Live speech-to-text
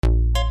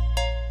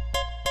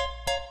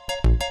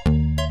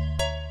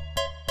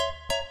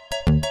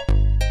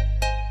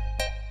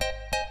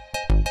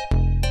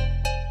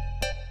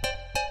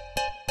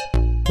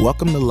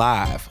Welcome to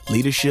Live,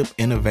 Leadership,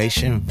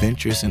 Innovation,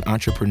 Ventures, and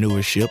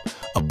Entrepreneurship,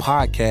 a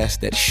podcast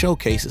that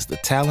showcases the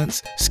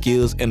talents,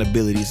 skills, and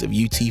abilities of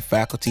UT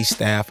faculty,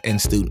 staff, and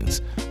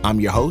students.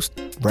 I'm your host,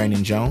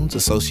 Brandon Jones,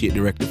 Associate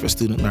Director for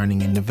Student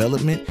Learning and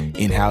Development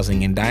in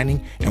Housing and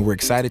Dining, and we're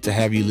excited to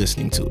have you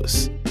listening to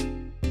us.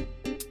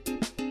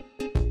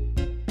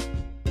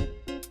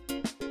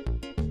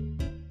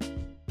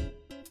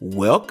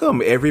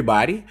 Welcome,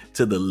 everybody,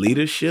 to the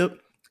Leadership,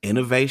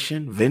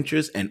 Innovation,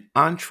 Ventures, and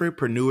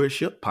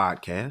Entrepreneurship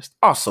podcast,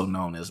 also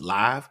known as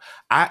Live.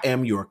 I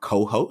am your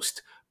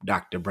co-host,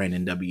 Dr.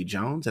 Brandon W.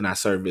 Jones, and I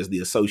serve as the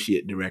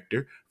Associate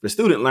Director for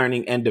Student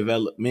Learning and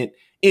Development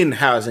in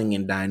Housing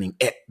and Dining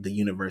at the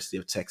University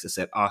of Texas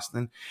at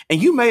Austin. And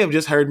you may have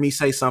just heard me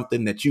say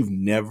something that you've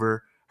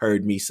never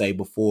heard me say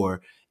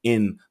before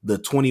in the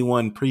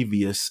 21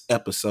 previous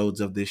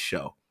episodes of this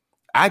show.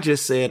 I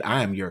just said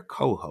I am your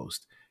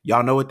co-host.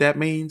 Y'all know what that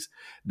means?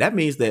 That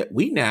means that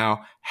we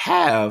now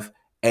have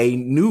a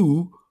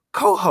new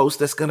co-host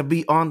that's going to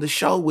be on the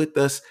show with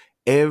us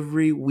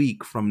every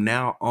week from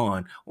now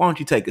on. Why don't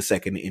you take a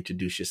second to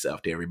introduce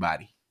yourself to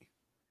everybody?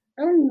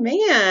 Oh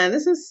man,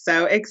 this is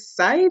so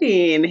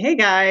exciting. Hey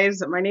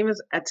guys, my name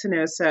is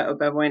Etinosa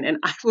Obebwin and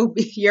I will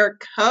be your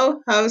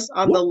co-host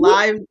on the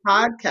Live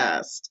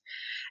podcast.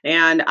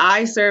 And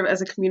I serve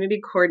as a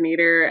community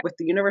coordinator with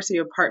the University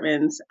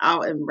Apartments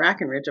out in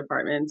Brackenridge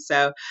Apartments.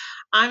 So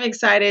I'm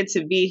excited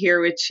to be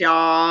here with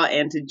y'all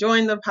and to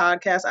join the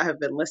podcast. I have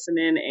been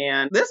listening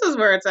and this is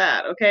where it's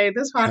at. Okay.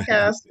 This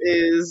podcast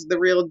is the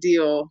real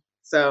deal.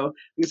 So I'm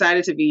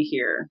excited to be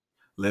here.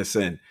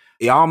 Listen,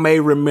 y'all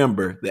may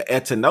remember that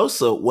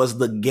Etinosa was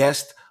the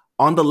guest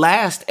on the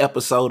last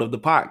episode of the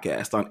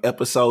podcast, on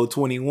episode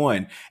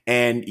 21.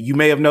 And you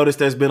may have noticed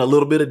there's been a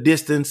little bit of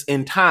distance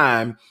in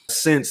time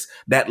since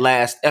that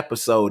last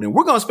episode. And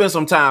we're going to spend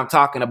some time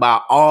talking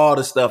about all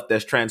the stuff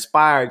that's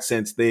transpired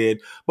since then.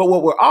 But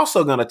what we're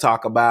also going to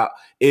talk about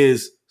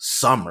is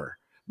summer,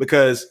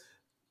 because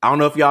I don't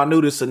know if y'all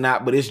knew this or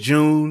not, but it's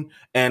June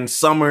and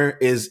summer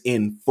is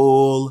in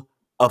full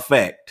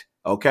effect.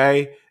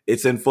 Okay.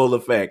 It's in full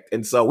effect.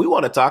 And so we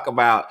want to talk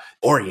about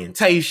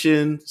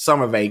orientation,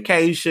 summer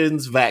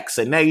vacations,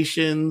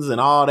 vaccinations,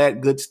 and all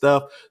that good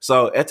stuff.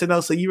 So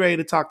Etinosa, you ready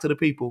to talk to the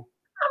people?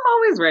 I'm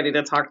always ready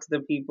to talk to the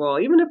people.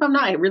 Even if I'm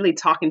not really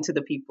talking to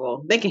the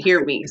people, they can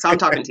hear me. So I'm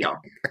talking to y'all.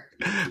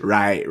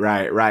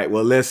 Right.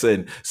 Well,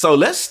 listen. So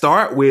let's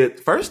start with,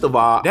 first of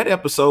all, that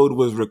episode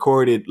was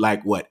recorded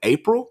like what,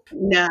 April?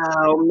 No,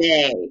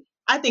 May.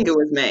 I think it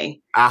was May.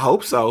 I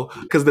hope so,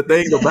 because the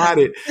thing about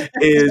it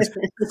is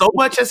so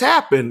much has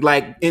happened,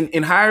 like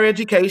in higher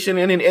education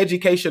and in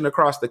education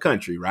across the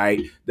country, right?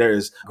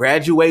 There's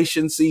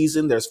graduation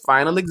season, there's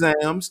final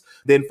exams.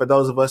 Then for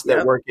those of us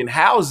that work in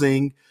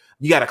housing,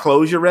 you got to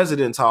close your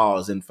residence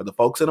halls. And for the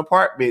folks in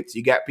apartments,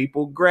 you got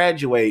people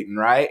graduating,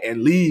 right?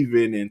 And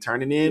leaving and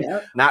turning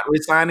in, not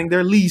re-signing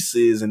their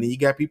leases. And then you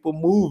got people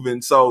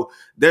moving. So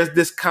there's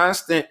this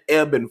constant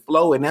ebb and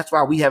flow. And that's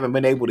why we haven't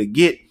been able to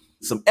get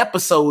some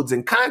episodes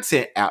and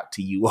content out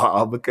to you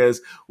all,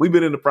 because we've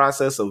been in the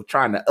process of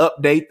trying to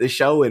update the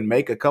show and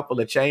make a couple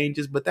of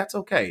changes, but that's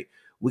okay.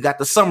 We got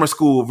the summer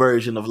school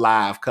version of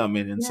Live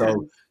coming. And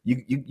so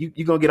you're going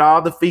to get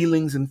all the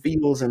feelings and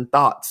feels and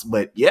thoughts.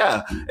 But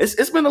yeah,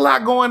 it's been a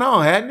lot going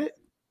on, hasn't it?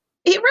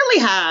 It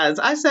really has.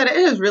 I said it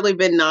has really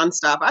been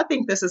nonstop. I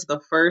think this is the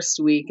first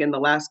week in the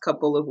last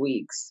couple of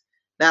weeks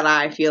that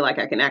I feel like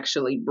I can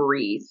actually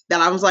breathe.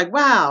 That I was like,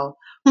 wow,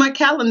 my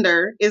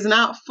calendar is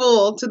not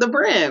full to the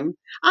brim.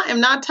 I am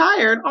not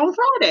tired on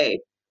Friday,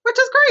 which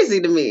is crazy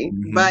to me.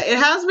 Mm-hmm. But it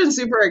has been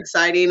super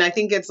exciting. I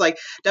think it's like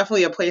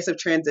definitely a place of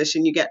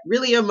transition. You get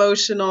really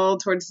emotional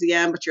towards the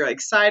end, but you're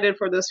excited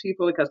for those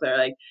people because they're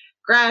like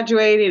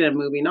graduating and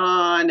moving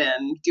on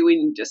and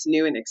doing just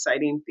new and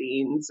exciting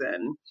things.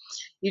 And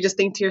you just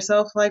think to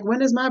yourself, like,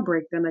 when is my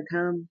break going to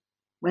come?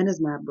 When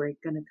is my break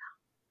going to come?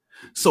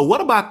 So what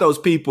about those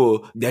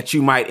people that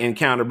you might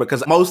encounter?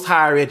 Because most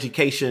higher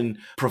education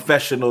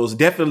professionals,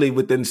 definitely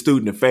within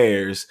student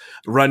affairs,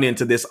 run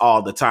into this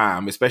all the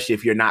time, especially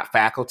if you're not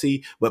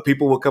faculty. But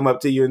people will come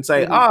up to you and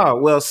say, oh,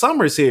 well,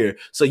 summer's here,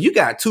 so you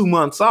got 2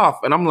 months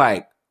off. And I'm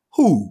like,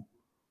 who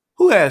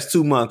has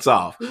 2 months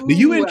off? Do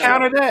you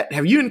encounter that?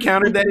 Have you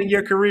encountered that in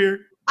your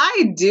career?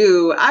 I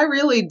do. I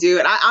really do.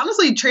 And I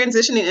honestly,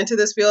 transitioning into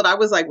this field, I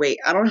was like, wait,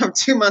 I don't have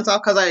 2 months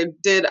off, because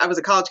I was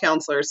a college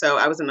counselor. So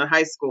I was in a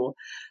high school,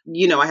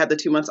 I had the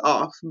 2 months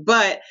off.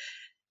 But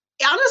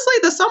honestly,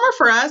 the summer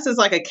for us is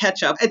like a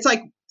catch up. It's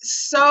like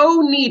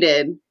so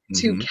needed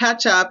to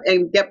catch up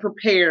and get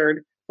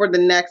prepared for the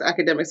next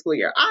academic school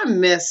year. I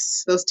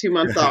miss those 2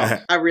 months off.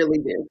 I really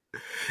do.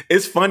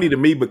 It's funny to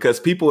me because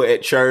people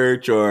at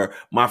church or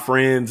my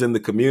friends in the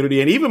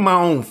community and even my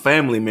own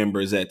family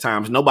members at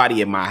times,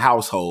 nobody in my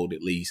household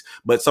at least,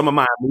 but some of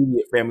my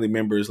immediate family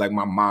members like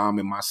my mom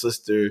and my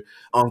sister,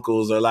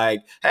 uncles are like,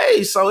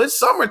 hey, so it's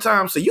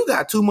summertime, so you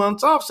got 2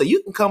 months off so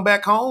you can come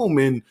back home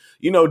and,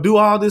 do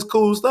all this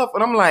cool stuff.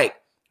 And I'm like,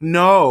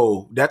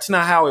 No, that's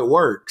not how it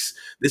works.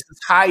 This is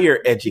higher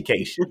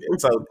education. And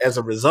so as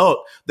a result,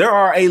 there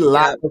are a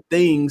lot Yeah. of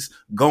things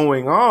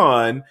going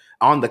on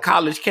the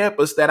college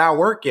campus that I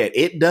work at.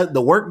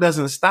 The work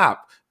doesn't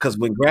stop. Because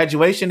when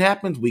graduation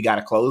happens, we got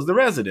to close the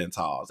residence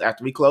halls.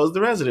 After we close the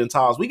residence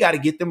halls, we got to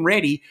get them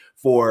ready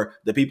for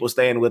the people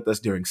staying with us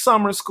during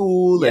summer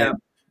school. Yeah. And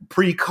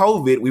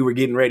pre-COVID, we were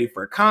getting ready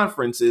for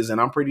conferences. And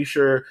I'm pretty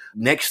sure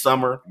next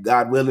summer,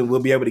 God willing,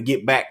 we'll be able to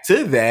get back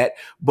to that.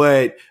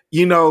 But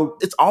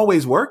it's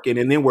always working.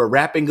 And then we're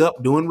wrapping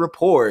up doing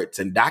reports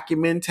and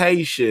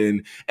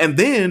documentation. And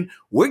then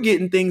we're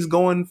getting things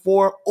going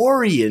for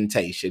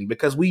orientation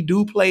because we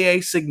do play a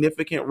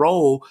significant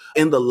role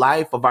in the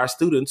life of our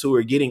students who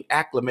are getting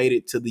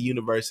acclimated to the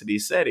university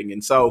setting.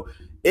 And so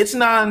it's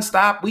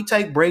nonstop. We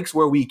take breaks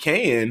where we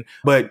can,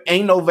 but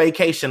ain't no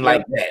vacation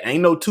like that.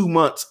 Ain't no 2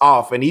 months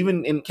off. And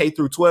even in K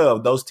through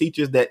 12, those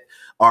teachers that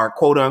are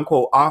quote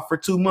unquote off for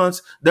 2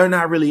 months, they're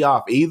not really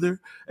off either.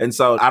 And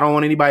so I don't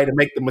want anybody to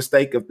make the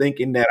mistake of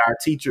thinking that our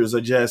teachers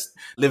are just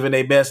living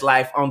their best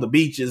life on the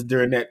beaches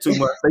during that 2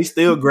 months. They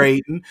still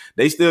grading.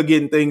 They still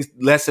getting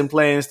lesson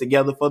plans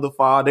together for the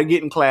fall. They're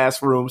getting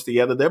classrooms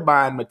together. They're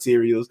buying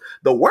materials.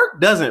 The work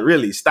doesn't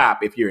really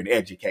stop if you're an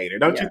educator.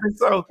 Don't you think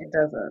so? It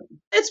doesn't.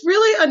 It's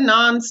really a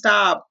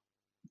nonstop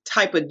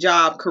type of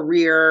job,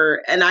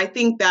 career. And I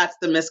think that's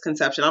the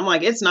misconception. I'm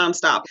like, it's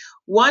nonstop.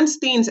 Once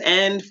things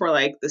end for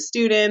like the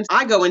students,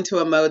 I go into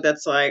a mode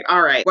that's like,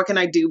 all right, what can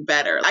I do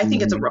better? I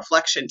think it's a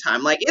reflection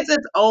time. Like it's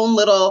its own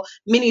little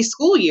mini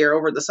school year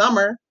over the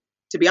summer,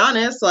 to be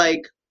honest.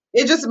 Like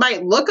it just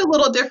might look a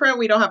little different.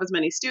 We don't have as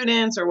many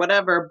students or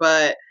whatever,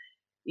 but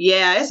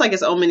yeah, it's like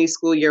its own mini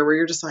school year where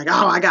you're just like,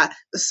 oh, I got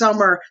the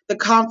summer, the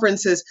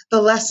conferences,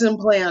 the lesson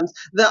plans,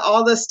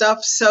 all this stuff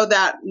so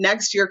that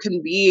next year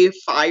can be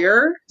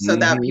fire so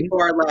that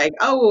people are like,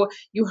 oh,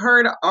 you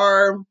heard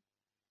our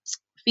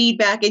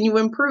feedback and you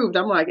improved.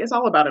 I'm like, it's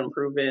all about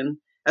improving,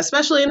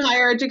 especially in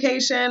higher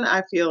education.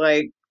 I feel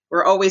like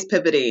we're always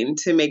pivoting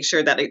to make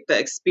sure that the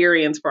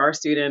experience for our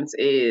students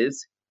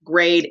is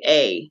grade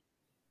A.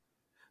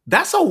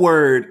 That's a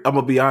word, I'm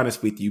going to be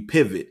honest with you,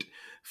 pivot.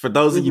 For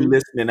those of you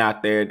listening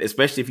out there,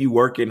 especially if you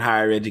work in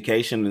higher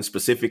education and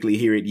specifically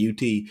here at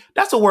UT,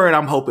 that's a word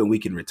I'm hoping we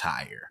can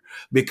retire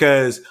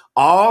because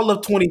all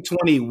of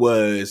 2020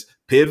 was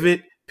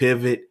pivot,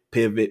 pivot,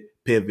 pivot,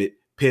 pivot,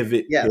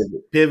 pivot,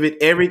 pivot, pivot.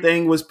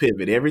 Everything was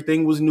pivot.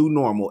 Everything was new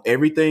normal.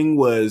 Everything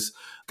was,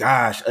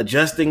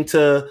 adjusting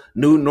to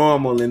new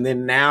normal. And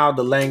then now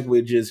the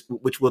language is,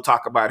 which we'll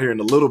talk about here in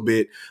a little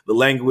bit, the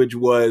language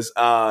was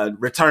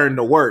return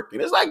to work.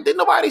 And it's like, did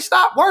nobody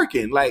stop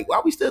working? Like, why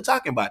are we still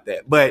talking about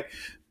that? But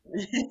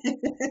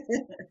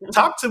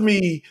talk to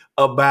me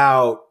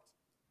about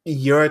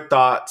your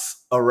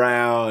thoughts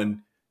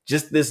around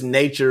just this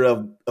nature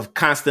of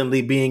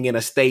constantly being in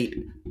a state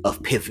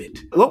of pivot.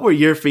 What were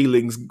your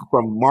feelings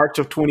from March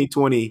of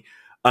 2020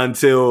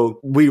 until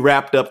we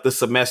wrapped up the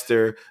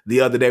semester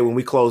the other day when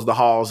we closed the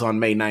halls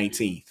on May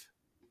 19th?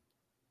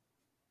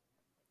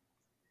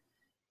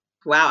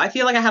 Wow, I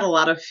feel like I had a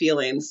lot of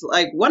feelings.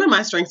 Like one of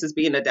my strengths is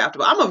being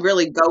adaptable. I'm a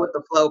really go with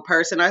the flow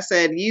person. I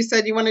said, you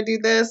said you want to do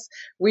this,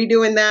 we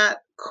doing that.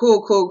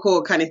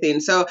 Cool kind of thing.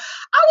 So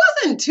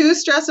I wasn't too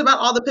stressed about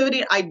all the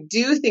pivoting. I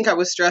do think I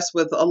was stressed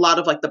with a lot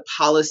of like the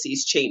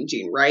policies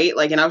changing, right?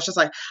 Like, and I was just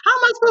like, how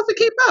am I supposed to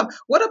keep up?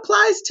 What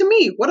applies to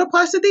me? What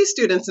applies to these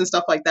students and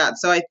stuff like that?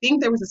 So I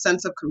think there was a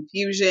sense of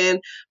confusion,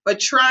 but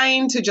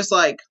trying to just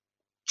like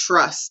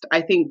trust.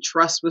 I think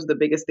trust was the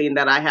biggest thing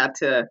that I had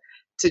to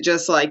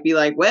just like be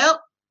like, well,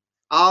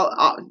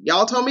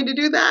 y'all told me to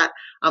do that.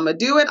 I'm gonna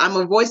do it. I'm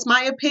gonna voice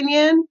my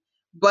opinion.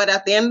 But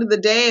at the end of the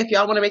day, if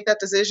y'all want to make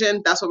that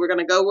decision, that's what we're going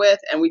to go with.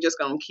 And we just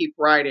going to keep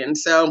riding.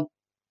 So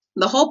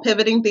the whole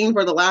pivoting thing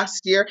for the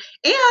last year,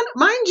 and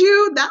mind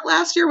you, that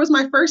last year was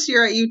my first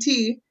year at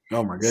UT.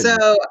 Oh my goodness.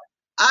 So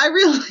I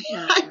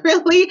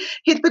really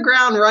hit the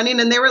ground running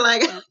and they were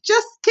like,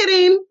 just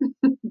kidding.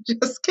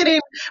 Just kidding.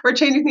 We're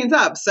changing things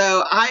up.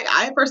 So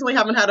I personally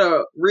haven't had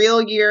a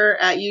real year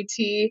at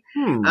UT.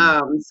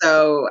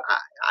 So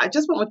I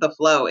just went with the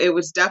flow. It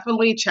was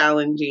definitely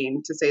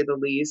challenging to say the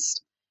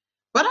least.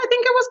 But I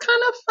think it was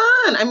kind of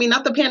fun. I mean,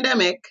 not the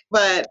pandemic,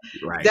 but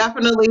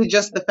definitely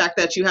just the fact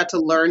that you had to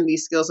learn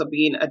these skills of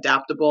being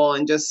adaptable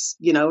and just,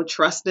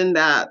 trusting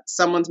that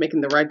someone's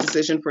making the right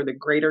decision for the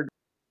greater.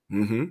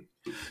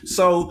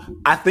 So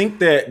I think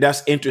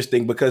that's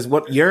interesting because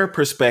what your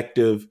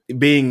perspective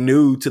being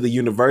new to the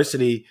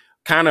university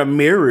kind of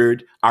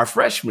mirrored our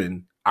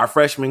freshman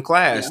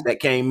class that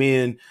came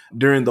in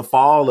during the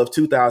fall of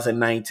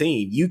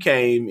 2019. You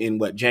came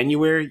in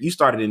January? You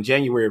started in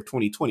January of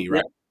 2020, right?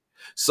 Yeah.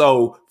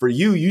 So for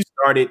you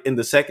started in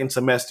the second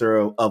semester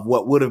of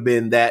what would have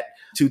been that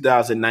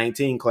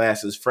 2019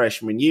 class's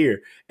freshman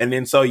year. And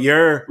then so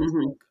your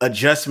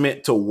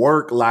adjustment to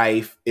work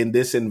life in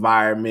this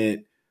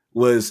environment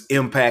was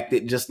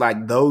impacted just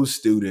like those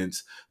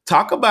students.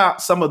 Talk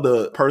about some of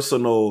the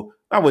personal,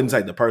 I wouldn't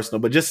say the personal,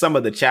 but just some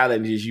of the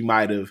challenges you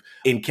might have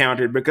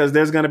encountered because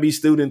there's going to be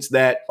students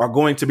that are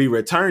going to be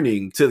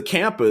returning to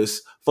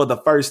campus for the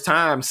first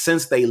time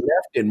since they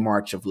left in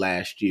March of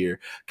last year.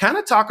 Kind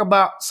of talk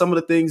about some of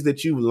the things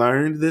that you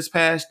learned this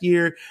past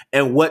year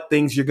and what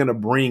things you're going to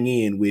bring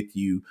in with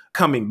you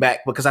coming back,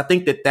 because I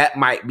think that that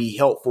might be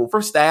helpful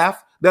for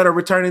staff that are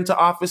returning to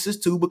offices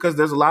too, because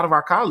there's a lot of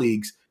our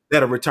colleagues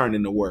that are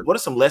returning to work. What are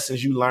some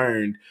lessons you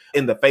learned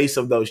in the face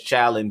of those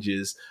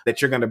challenges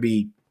that you're going to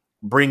be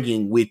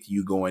bringing with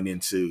you going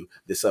into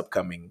this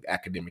upcoming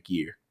academic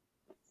year?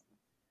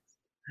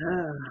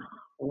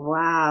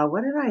 Wow,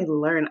 what did I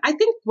learn? I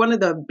think one of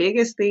the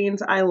biggest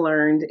things I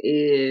learned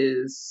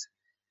is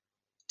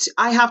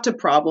I have to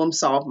problem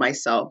solve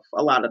myself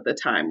a lot of the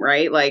time,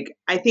 right? Like,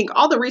 I think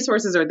all the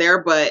resources are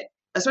there, but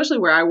especially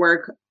where I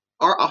work,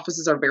 our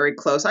offices are very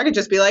close. I could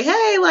just be like,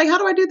 hey, like, how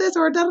do I do this?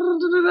 Or da da da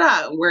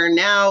da da. Where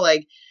now,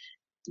 like,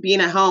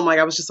 being at home, like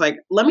I was just like,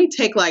 let me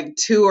take like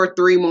 2 or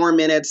 3 more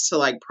minutes to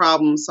like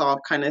problem solve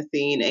kind of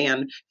thing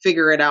and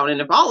figure it out.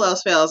 And if all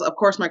else fails, of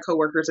course, my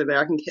coworkers are there.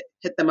 I can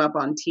hit them up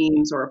on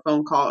Teams or a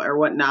phone call or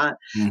whatnot.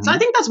 So I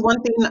think that's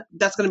one thing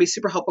that's going to be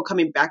super helpful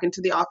coming back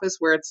into the office,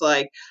 where it's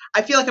like,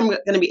 I feel like I'm going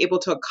to be able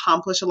to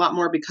accomplish a lot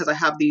more because I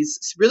have these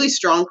really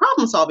strong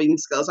problem solving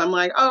skills. I'm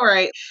like, all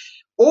right.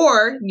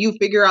 Or you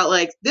figure out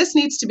like, this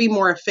needs to be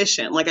more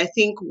efficient. Like, I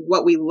think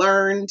what we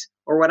learned,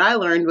 or what I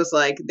learned, was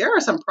like, there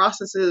are some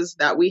processes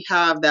that we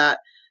have that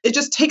it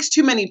just takes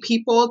too many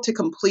people to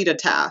complete a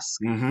task.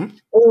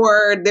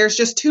 Or there's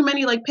just too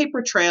many like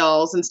paper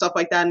trails and stuff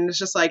like that. And it's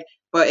just like,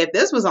 but if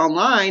this was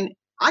online,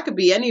 I could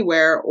be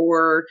anywhere,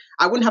 or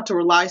I wouldn't have to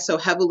rely so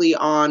heavily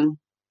on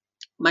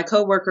my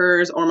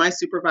coworkers or my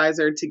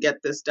supervisor to get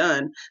this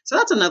done. So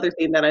that's another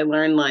thing that I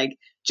learned, like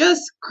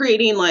just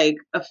creating like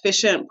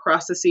efficient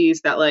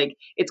processes that like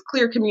it's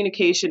clear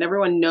communication.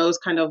 Everyone knows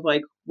kind of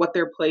like what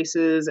their place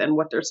is and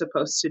what they're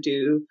supposed to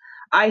do.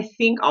 I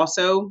think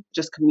also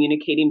just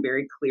communicating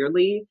very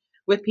clearly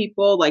with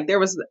people. Like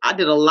I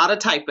did a lot of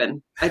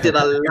typing. I did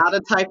a lot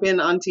of typing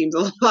on Teams,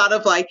 a lot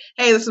of like,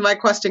 hey, this is my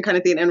question kind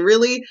of thing. And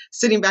really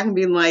sitting back and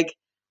being like,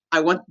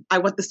 I want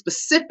the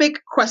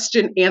specific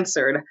question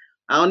answered.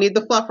 I don't need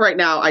the fluff right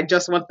now. I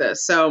just want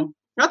this. So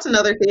that's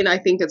another thing I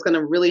think is going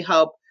to really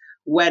help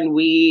when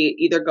we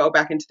either go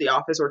back into the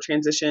office or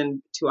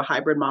transition to a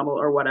hybrid model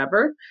or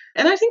whatever.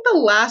 And I think the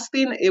last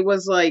thing, it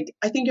was like,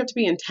 I think you have to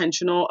be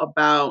intentional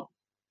about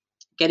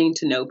getting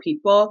to know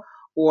people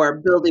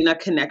or building a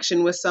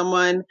connection with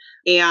someone.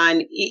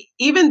 And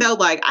even though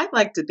like, I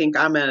like to think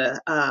I'm not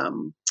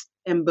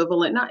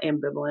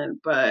ambivalent,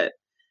 but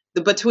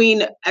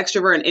between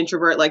extrovert and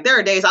introvert, like there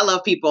are days I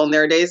love people and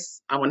there are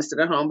days I want to sit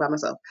at home by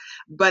myself.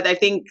 But I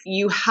think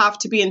you have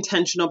to be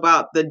intentional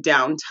about the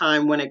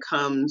downtime when it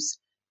comes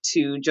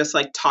to just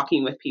like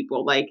talking with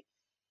people. Like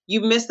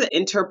you miss the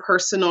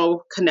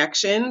interpersonal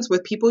connections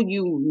with people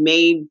you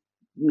may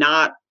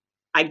not,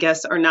 I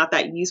guess, are not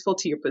that useful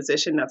to your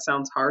position. That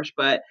sounds harsh,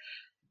 but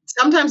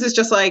sometimes it's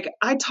just like,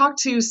 I talked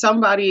to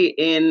somebody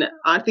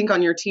I think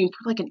on your team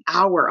for like an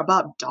hour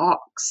about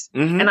dogs,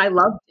 and I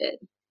loved it.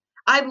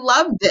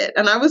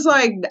 And I was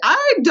like,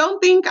 I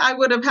don't think I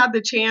would have had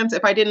the chance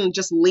if I didn't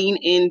just lean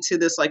into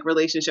this like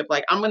relationship.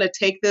 Like, I'm going to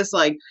take this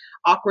like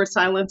awkward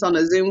silence on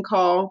a Zoom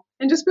call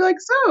and just be like,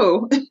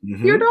 so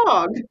your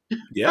dog,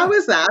 how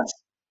is that?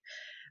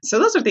 So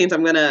those are things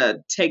I'm going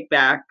to take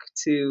back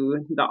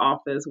to the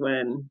office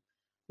when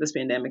this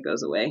pandemic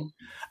goes away.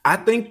 I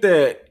think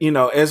that,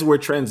 as we're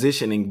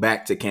transitioning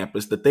back to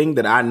campus, the thing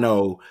that I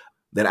know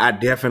that I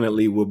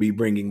definitely will be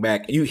bringing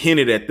back, you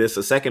hinted at this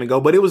a second ago,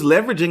 but it was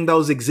leveraging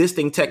those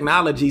existing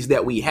technologies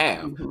that we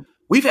have.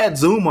 We've had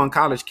Zoom on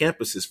college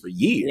campuses for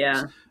years.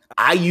 Yeah.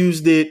 I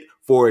used it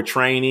for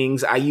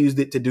trainings. I used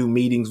it to do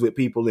meetings with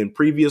people in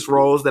previous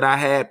roles that I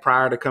had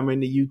prior to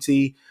coming to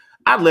UT.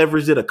 I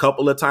leveraged it a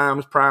couple of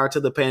times prior to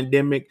the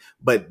pandemic,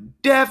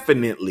 but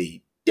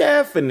definitely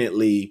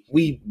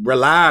we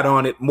relied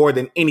on it more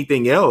than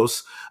anything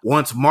else.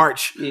 Once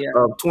March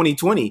of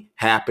 2020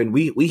 happened,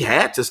 we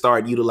had to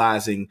start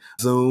utilizing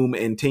Zoom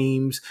and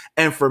Teams.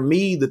 And for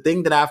me, the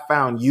thing that I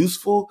found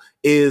useful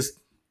is,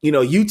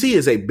 UT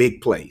is a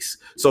big place.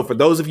 So for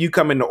those of you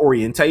coming to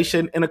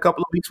orientation in a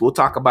couple of weeks, we'll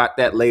talk about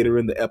that later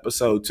in the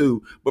episode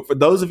too. But for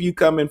those of you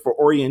coming for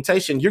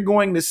orientation, you're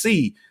going to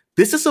see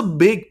this is a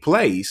big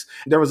place.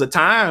 There was a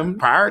time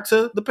prior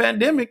to the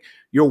pandemic,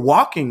 you're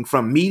walking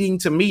from meeting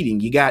to meeting.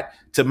 You got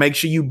to make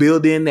sure you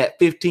build in that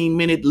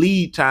 15-minute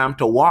lead time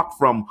to walk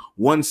from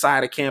one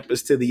side of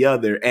campus to the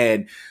other,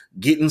 and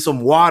getting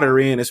some water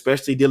in,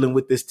 especially dealing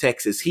with this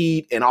Texas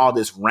heat and all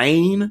this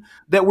rain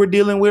that we're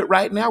dealing with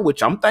right now,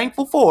 which I'm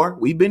thankful for.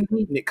 We've been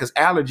needing it because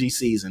allergy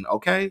season,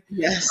 okay?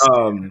 Yes.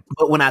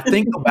 But when I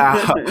think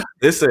about,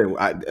 listen,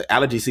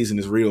 allergy season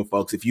is real,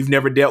 folks. If you've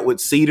never dealt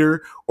with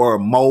cedar or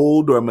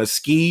mold or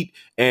mesquite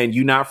and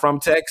you're not from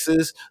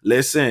Texas,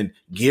 listen,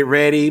 get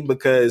ready,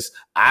 because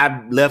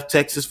I left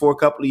Texas for a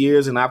couple of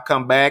years and I've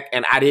come back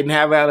and I didn't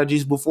have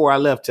allergies before I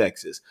left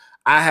Texas.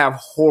 I have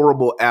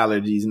horrible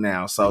allergies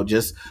now. So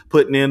just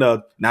putting in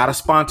not a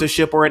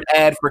sponsorship or an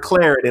ad for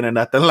Claritin or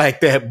nothing like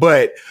that,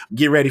 but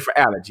get ready for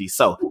allergies.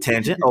 So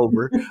tangent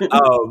over.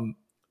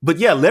 But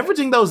yeah,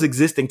 leveraging those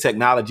existing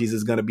technologies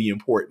is going to be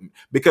important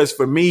because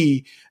for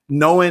me,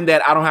 knowing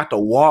that I don't have to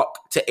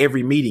walk to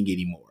every meeting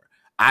anymore,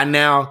 I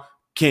now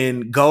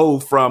can go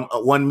from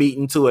one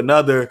meeting to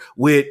another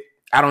with,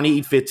 I don't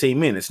need 15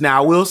 minutes.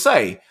 Now, I will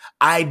say,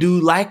 I do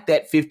like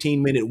that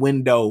 15-minute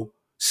window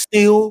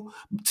still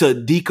to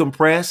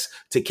decompress,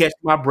 to catch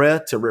my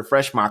breath, to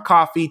refresh my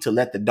coffee, to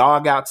let the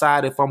dog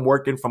outside if I'm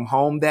working from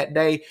home that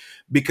day.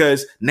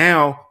 Because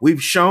now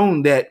we've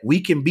shown that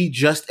we can be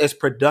just as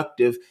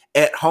productive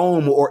at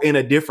home or in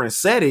a different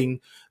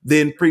setting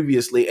than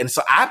previously. And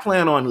so I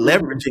plan on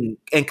leveraging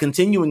and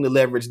continuing to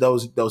leverage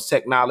those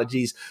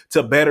technologies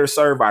to better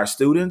serve our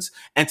students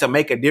and to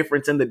make a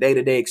difference in the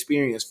day-to-day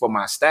experience for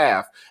my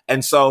staff.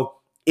 And so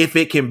if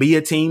it can be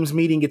a Teams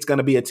meeting, it's going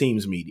to be a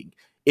Teams meeting.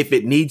 If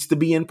it needs to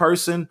be in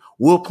person,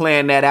 we'll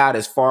plan that out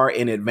as far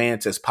in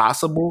advance as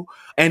possible.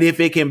 And if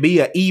it can be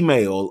an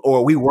email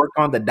or we work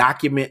on the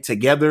document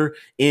together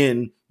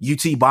in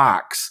UT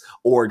Box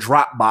or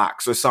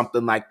Dropbox or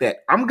something like that,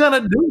 I'm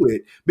going to do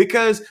it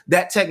because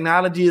that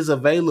technology is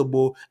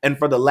available. And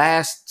for the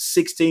last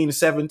 16,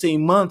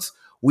 17 months,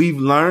 we've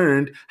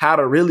learned how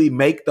to really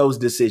make those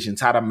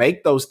decisions, how to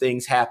make those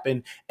things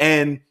happen.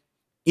 And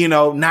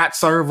not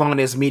serve on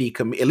as many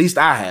at least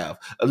I have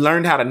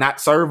learned how to not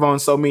serve on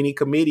so many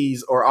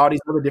committees or all these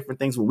other different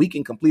things when we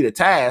can complete a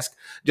task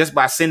just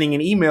by sending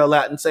an email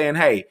out and saying,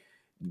 hey,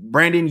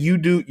 Brandon,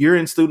 you're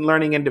in student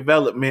learning and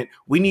development.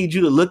 We need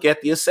you to look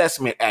at the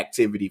assessment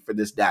activity for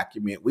this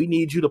document. We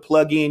need you to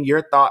plug in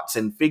your thoughts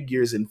and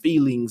figures and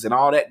feelings and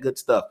all that good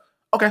stuff.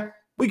 Okay,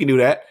 we can do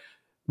that.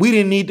 We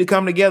didn't need to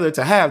come together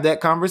to have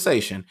that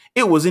conversation.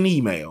 It was an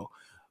email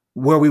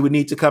where we would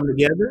need to come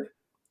together.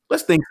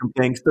 Let's think some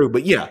things through.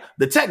 But yeah,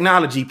 the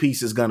technology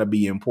piece is going to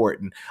be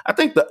important. I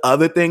think the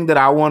other thing that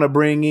I want to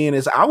bring in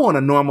is I want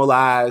to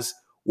normalize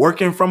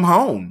working from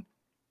home.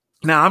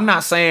 Now, I'm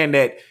not saying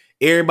that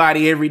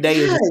everybody every day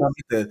is going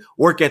to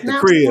work at the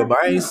crib.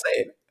 I ain't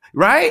saying it,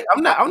 right?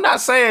 I'm not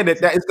saying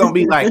that it's going to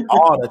be like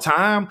all the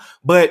time.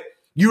 But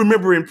you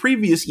remember in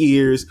previous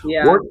years,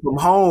 work from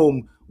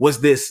home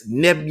was this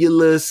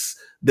nebulous,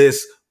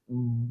 this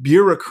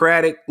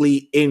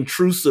bureaucratically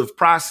intrusive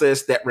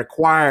process that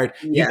required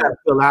you got to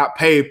fill out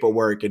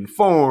paperwork and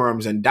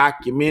forms and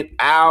document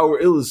hours.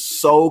 It was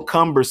so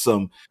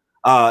cumbersome.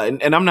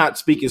 And I'm not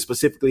speaking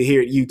specifically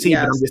here at UT,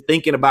 but I'm just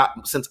thinking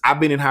about since I've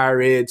been in higher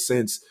ed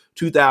since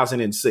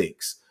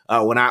 2006.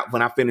 When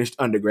I finished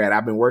undergrad,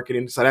 I've been working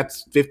in, so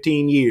that's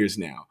 15 years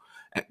now.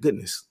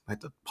 Goodness, I have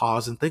to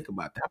pause and think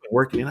about that. I've been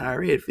working in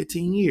higher ed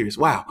 15 years.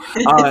 Wow.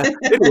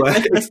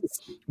 Anyway,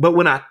 but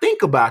when I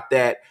think about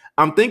that,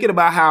 I'm thinking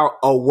about how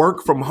a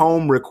work from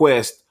home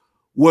request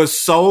was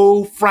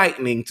so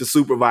frightening to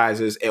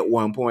supervisors at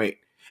one point.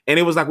 And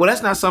it was like, well,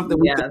 that's not something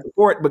we can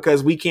support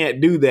because we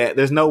can't do that.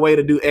 There's no way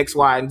to do X,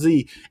 Y, and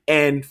Z.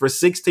 And for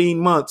 16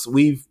 months,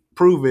 we've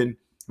proven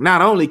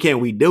not only can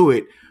we do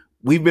it,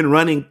 we've been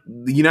running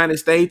the United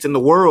States and the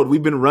world.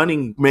 We've been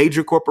running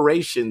major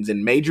corporations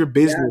and major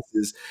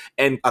businesses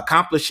and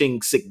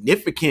accomplishing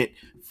significant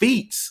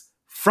feats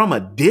from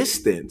a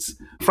distance,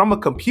 from a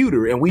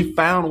computer, and we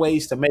found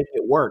ways to make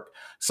it work.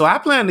 So I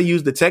plan to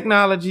use the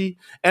technology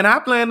and I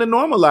plan to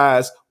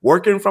normalize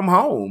working from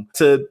home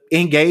to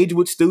engage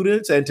with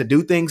students and to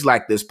do things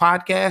like this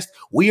podcast.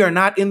 We are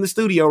not in the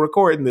studio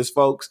recording this,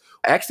 folks.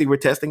 Actually, we're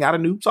testing out a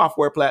new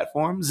software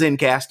platform,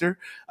 Zencastr,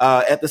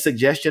 at the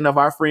suggestion of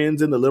our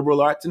friends in the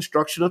Liberal Arts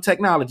Instructional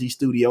Technology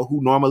Studio,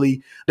 who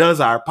normally does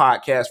our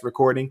podcast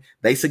recording.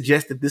 They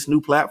suggested this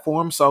new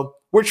platform, so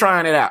we're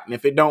trying it out. And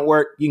if it don't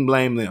work, you can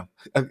blame them.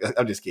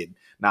 I'm just kidding.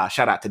 Nah,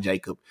 shout out to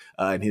Jacob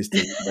and his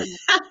team.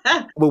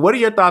 But what are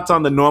your thoughts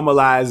on the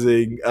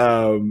normalizing,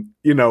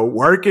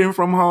 working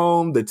from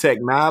home, the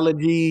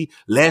technology,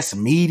 less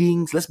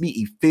meetings, let's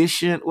be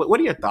efficient? What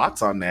are your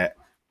thoughts on that?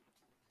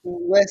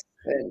 Listen.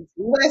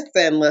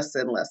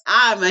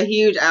 I'm a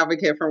huge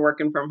advocate for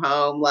working from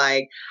home.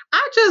 Like,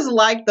 I just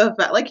like the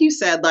fact, like you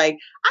said, like,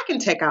 I can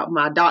take out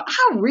my dog.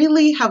 I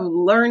really have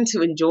learned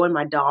to enjoy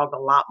my dog a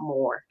lot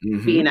more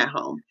being at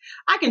home.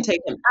 I can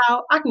take him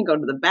out. I can go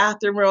to the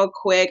bathroom real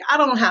quick. I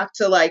don't have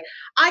to,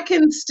 I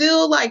can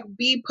still,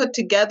 be put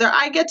together.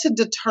 I get to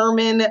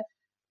determine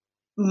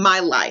my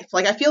life.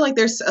 I feel like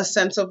there's a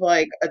sense of,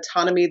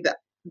 autonomy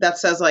that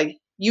says,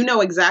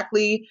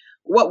 exactly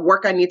what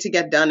work I need to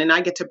get done, and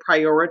I get to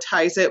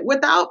prioritize it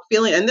without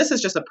feeling, and this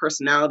is just a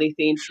personality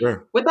thing,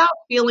 without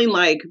feeling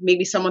like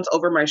maybe someone's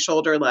over my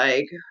shoulder,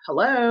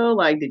 hello,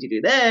 did you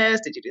do this?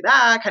 Did you do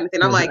that? Kind of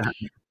thing. I'm like,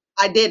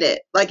 I did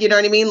it. You know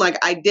what I mean?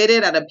 I did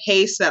it at a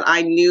pace that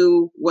I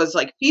knew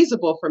was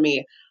feasible for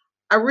me.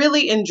 I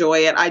really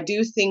enjoy it. I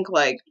do think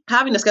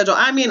having a schedule,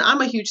 I mean,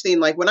 I'm a huge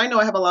thing. When I know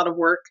I have a lot of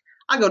work,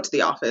 I go to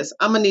the office.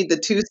 I'm going to need the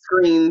 2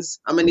 screens.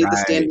 I'm going to need the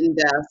standing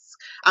desk.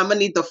 I'm going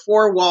to need the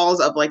 4 walls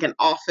of an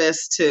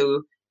office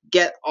to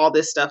get all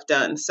this stuff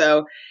done.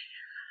 So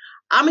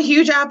I'm a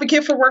huge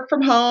advocate for work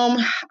from home.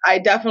 I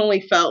definitely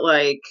felt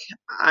like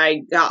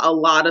I got a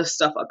lot of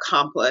stuff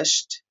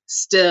accomplished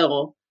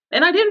still.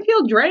 And I didn't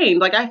feel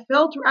drained. I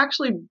felt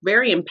actually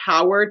very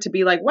empowered to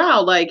be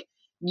wow,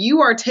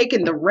 you are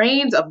taking the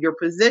reins of your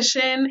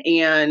position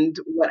and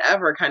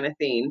whatever kind of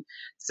thing.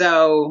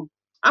 So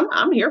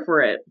I'm here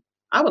for it.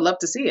 I would love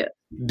to see it.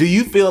 Do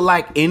you feel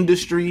like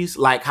industries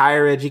like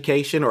higher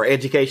education or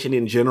education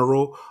in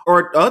general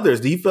or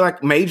others, do you feel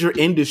like major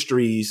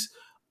industries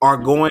are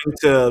going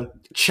to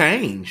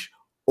change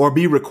or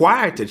be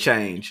required to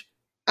change?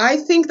 I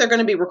think they're going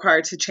to be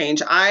required to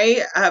change.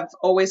 I have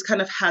always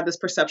kind of had this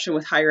perception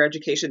with higher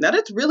education that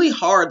it's really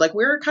hard. Like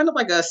we're kind of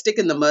like a stick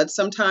in the mud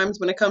sometimes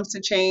when it comes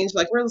to change.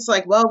 Like we're just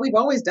like, well, we've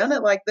always done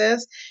it like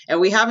this and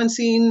we haven't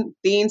seen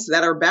things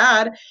that are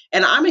bad.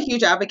 And I'm a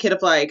huge advocate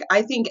of like,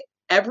 I think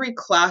every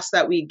class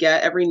that we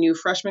get, every new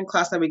freshman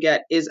class that we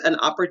get is an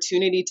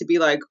opportunity to be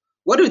like,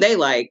 what do they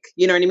like?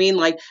 You know what I mean?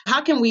 Like,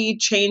 how can we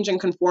change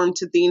and conform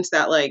to things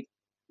that like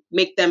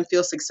make them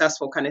feel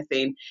successful kind of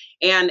thing.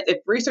 And if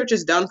research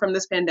is done from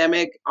this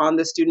pandemic on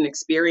the student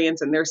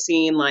experience and they're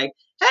seeing like,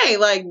 hey,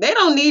 like they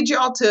don't need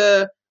y'all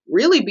to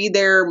really be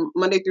there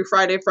Monday through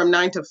Friday from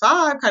 9 to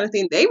 5 kind of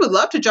thing. They would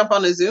love to jump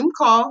on a Zoom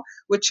call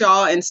with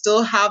y'all and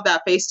still have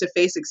that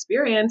face-to-face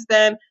experience,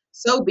 then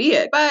so be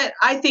it. But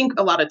I think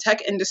a lot of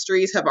tech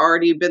industries have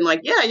already been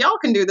like, yeah, y'all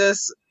can do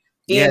this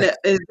Yes.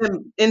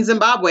 in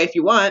Zimbabwe if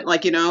you want,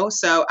 like, you know.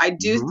 So I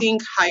do Mhm.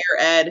 think higher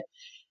ed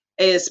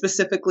is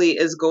specifically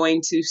is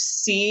going to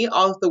see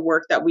all of the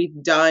work that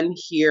we've done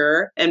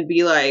here and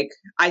be like,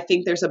 I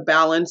think there's a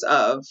balance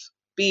of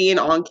being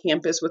on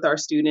campus with our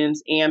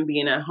students and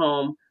being at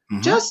home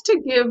Mhm. just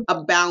to give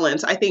a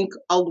balance. I think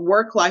a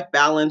work life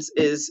balance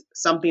is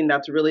something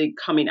that's really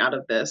coming out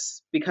of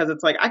this because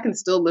it's like I can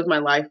still live my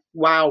life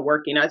while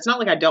working. It's not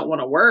like I don't want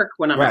to work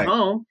when I'm at Right.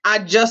 home. I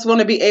just want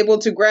to be able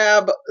to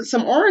grab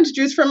some orange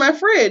juice from my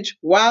fridge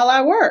while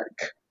I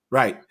work.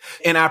 Right.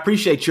 And I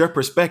appreciate your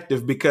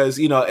perspective because,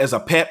 as a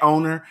pet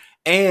owner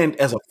and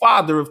as a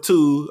father of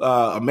two,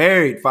 a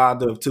married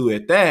father of two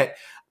at that,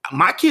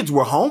 my kids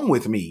were home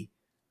with me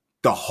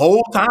the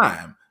whole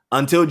time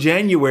until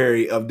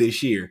January of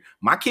this year.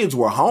 My kids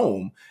were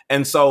home.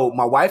 And so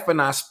my wife and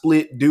I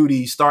split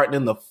duties starting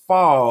in the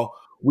fall.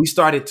 We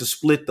started to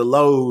split the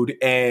load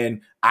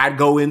and I'd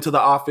go into the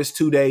office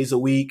 2 days a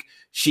week.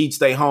 She'd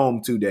stay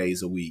home 2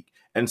 days a week.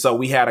 And so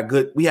we had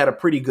a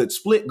pretty good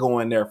split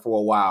going there for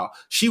a while.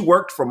 She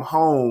worked from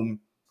home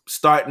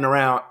starting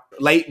around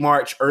late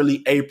March,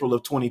 early April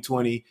of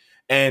 2020.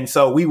 And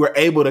so we were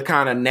able to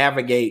kind of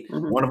navigate.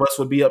 Mhm. One of us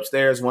would be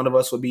upstairs, one of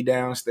us would be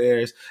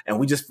downstairs. And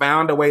we just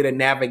found a way to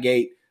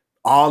navigate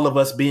all of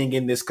us being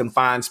in this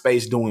confined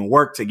space doing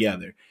work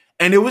together.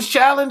 And it was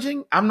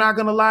challenging. I'm not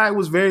going to lie. It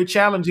was very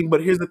challenging.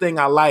 But here's the thing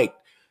I liked.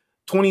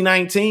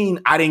 2019,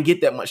 I didn't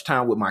get that much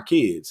time with my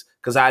kids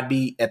because I'd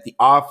be at the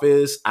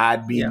office.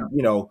 I'd be,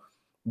 Yeah.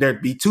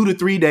 there'd be 2 to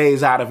 3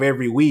 days out of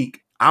every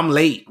week. I'm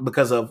late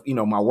because of,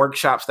 my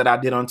workshops that I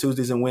did on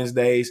Tuesdays and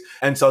Wednesdays.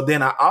 And so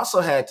then I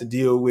also had to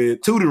deal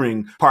with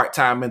tutoring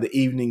part-time in the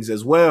evenings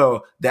as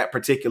well, that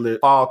particular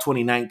fall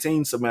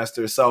 2019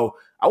 semester. So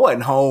I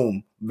wasn't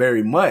home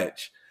very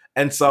much.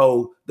 And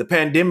so the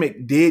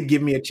pandemic did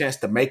give me a chance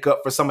to make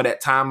up for some of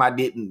that time I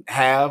didn't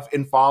have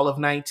in fall of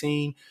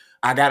 19.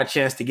 I got a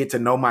chance to get to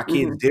know my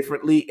kids Mhm.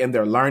 differently and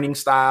their learning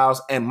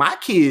styles. And my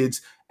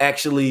kids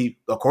actually,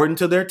 according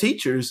to their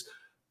teachers,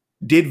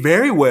 did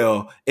very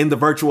well in the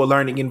virtual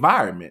learning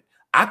environment.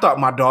 I thought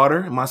my daughter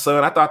and my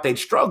son, I thought they'd Oh,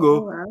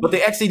 struggle, wow. but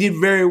they actually did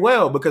very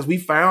well because we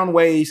found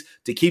ways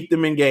to keep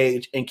them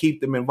engaged and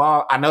keep them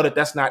involved. I know that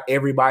that's not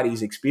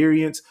everybody's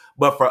experience,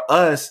 but for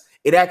us,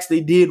 it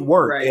actually did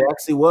work. Right. It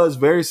actually was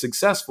very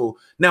successful.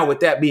 Now,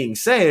 with that being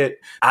said,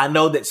 I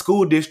know that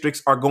school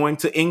districts are going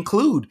to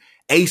include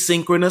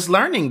asynchronous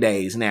learning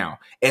days now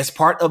as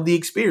part of the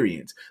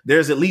experience.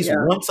 There's at least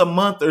Yeah. once a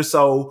month or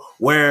so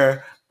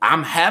where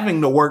I'm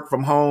having to work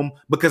from home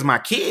because my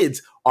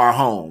kids are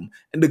home.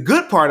 And the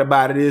good part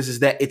about it is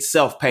that it's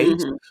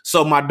self-paced. Mhm.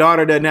 So my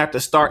daughter doesn't have to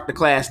start the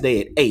class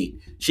day at 8.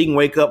 She can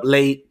wake up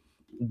late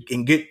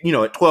and get,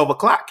 at 12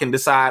 o'clock can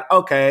decide,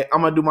 okay,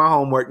 I'm going to do my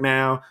homework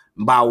now.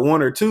 By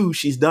 1 or 2,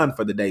 she's done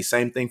for the day.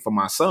 Same thing for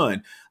my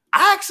son.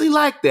 I actually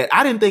like that.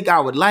 I didn't think I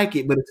would like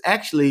it, but it's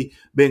actually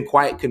been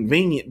quite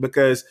convenient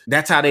because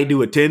that's how they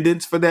do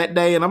attendance for that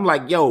day. And I'm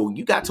like, yo,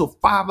 you got till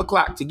 5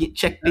 o'clock to get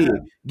checked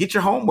in, get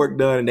your homework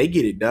done, and they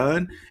get it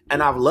done.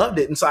 And I've loved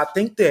it. And so I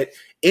think that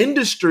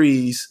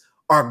industries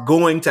are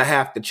going to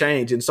have to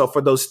change. And so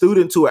for those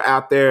students who are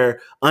out there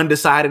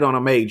undecided on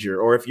a major,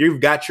 or if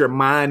you've got your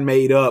mind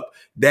made up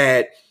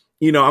that,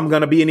 I'm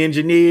going to be an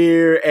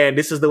engineer and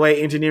this is the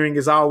way engineering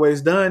is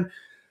always done,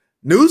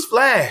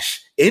 newsflash,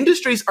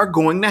 industries are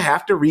going to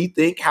have to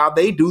rethink how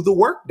they do the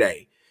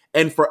workday.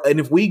 And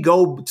if we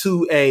go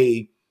to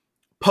a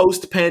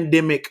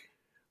post-pandemic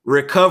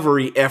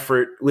recovery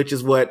effort, which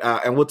is what,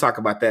 and we'll talk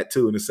about that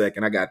too in a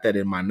second. I got that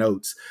in my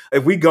notes.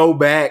 If we go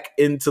back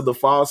into the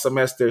fall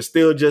semester,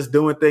 still just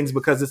doing things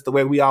because it's the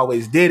way we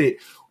always did it,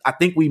 I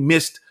think we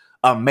missed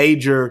a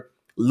major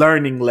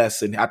learning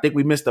lesson. I think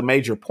we missed a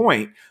major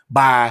point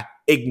by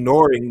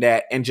ignoring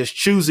that and just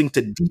choosing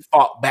to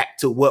default back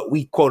to what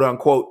we quote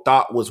unquote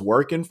thought was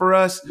working for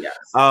us. Yes.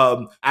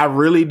 I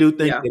really do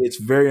think Yeah. that it's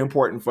very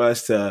important for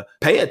us to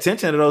pay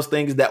attention to those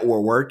things that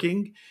were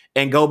working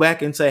and go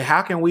back and say,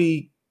 how can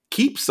we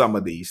keep some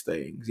of these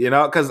things,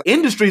 because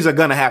industries are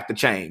going to have to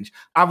change.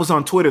 I was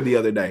on Twitter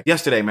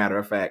yesterday, matter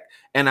of fact,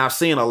 and I've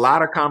seen a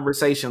lot of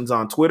conversations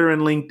on Twitter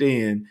and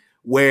LinkedIn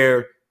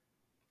where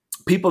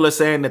people are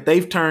saying that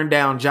they've turned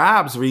down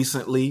jobs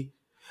recently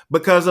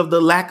because of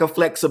the lack of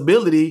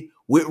flexibility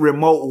with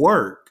remote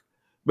work.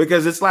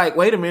 Because it's like,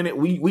 wait a minute,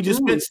 we just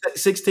spent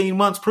 16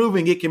 months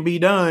proving it can be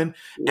done.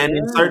 Yeah. And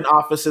in certain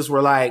offices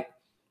were like,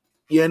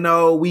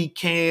 we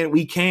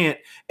can't.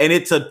 And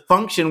it's a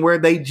function where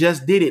they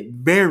just did it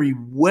very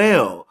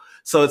well.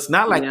 So it's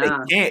not like they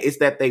can't, it's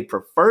that they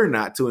prefer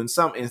not to in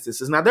some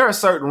instances. Now, there are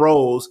certain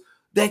roles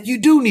that you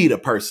do need a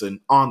person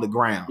on the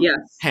ground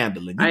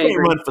handling. You can't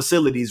run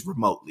facilities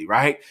remotely,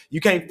 right?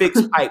 You can't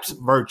fix pipes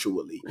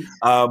virtually.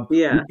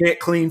 You can't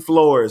clean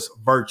floors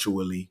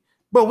virtually.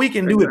 But we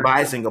can do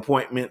advising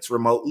appointments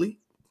remotely.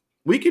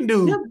 We can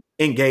do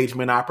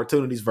engagement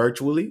opportunities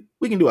virtually.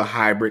 We can do a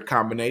hybrid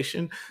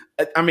combination.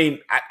 I mean,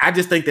 I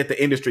just think that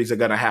the industries are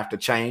going to have to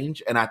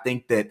change. And I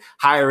think that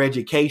higher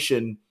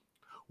education,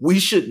 we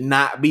should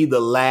not be the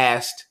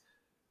last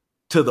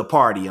to the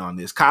party on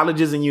this.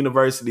 Colleges and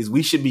universities,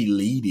 we should be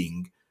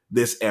leading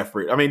this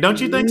effort. I mean, don't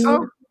you think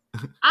so?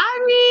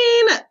 I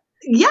mean,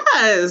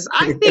 yes.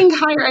 I think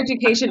higher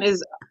education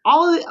is,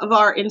 all of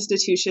our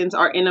institutions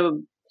are in a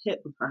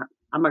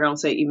I'm not going to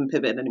say even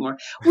pivot anymore.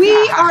 We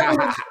are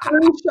in a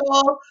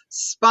crucial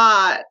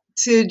spot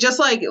to, just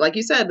like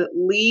you said,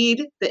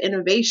 lead the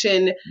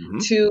innovation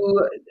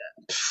to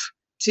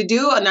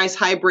do a nice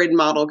hybrid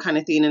model kind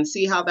of thing and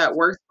see how that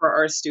works for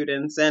our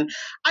students. And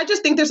I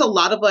just think there's a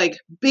lot of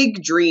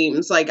big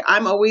dreams.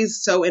 I'm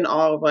always so in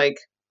awe of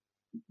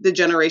the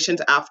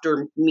generations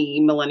after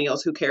me,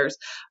 millennials, who cares?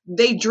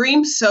 They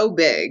dream so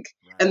big.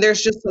 And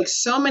there's just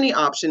so many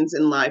options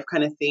in life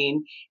kind of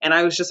thing. And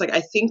I was just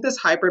I think this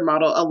hybrid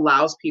model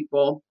allows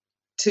people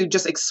to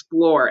just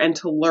explore and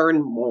to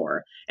learn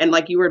more. And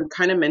you were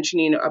kind of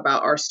mentioning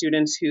about our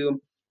students who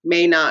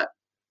may not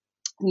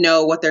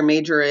know what their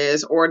major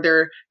is, or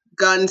their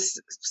guns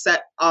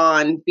set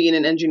on being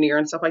an engineer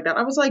and stuff like that.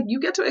 I was you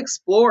get to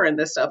explore in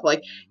this stuff.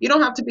 You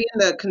don't have to be in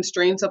the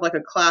constraints of a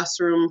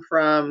classroom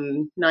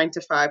from 9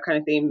 to 5 kind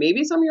of thing.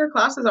 Maybe some of your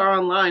classes are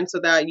online so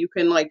that you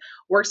can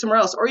work somewhere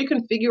else, or you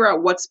can figure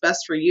out what's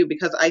best for you.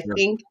 Because I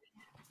think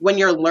when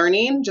you're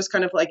learning, just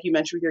kind of you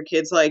mentioned with your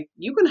kids,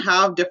 you can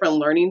have different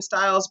learning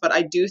styles, but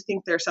I do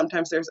think there's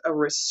a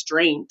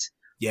restraint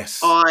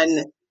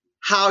on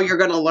how you're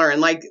going to learn.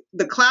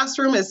 The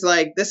classroom is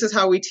this is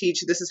how we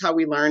teach, this is how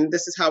we learn,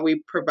 this is how we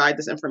provide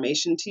this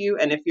information to you.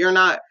 And if you're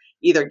not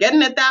either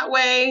getting it that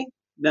way,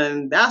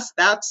 then that's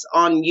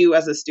on you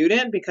as a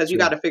student, because you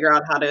got to figure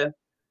out how to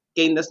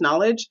gain this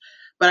knowledge.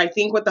 But I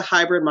think with the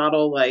hybrid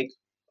model,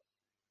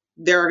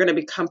 there are going to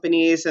be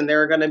companies and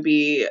there are going to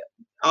be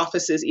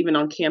offices even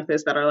on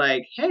campus that are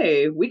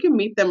hey, we can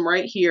meet them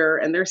right here,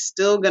 and they're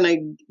still going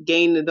to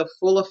gain the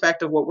full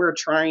effect of what we're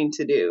trying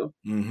to do.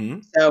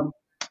 So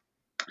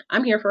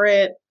I'm here for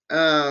it.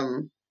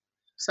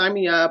 Sign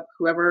me up.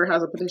 Whoever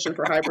has a petition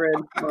for hybrid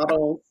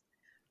models,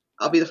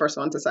 I'll be the first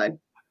one to sign.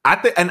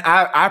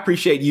 I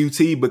appreciate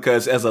UT,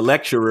 because as a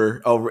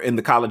lecturer over in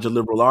the College of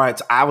Liberal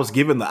Arts, I was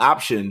given the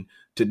option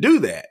to do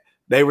that.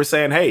 They were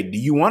saying, hey, do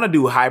you want to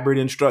do hybrid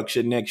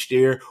instruction next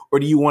year, or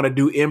do you want to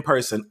do in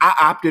person? I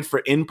opted for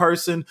in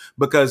person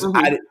because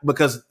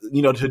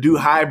to do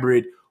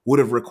hybrid would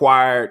have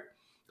required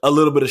a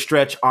little bit of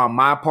stretch on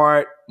my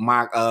part,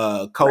 my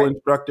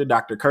co-instructor,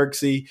 Dr.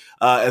 Kirksey,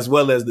 as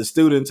well as the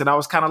students. And I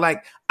was kind of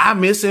I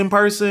miss in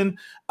person,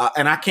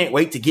 and I can't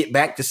wait to get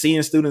back to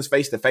seeing students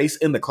face to face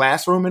in the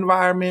classroom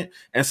environment.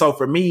 And so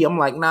for me, I'm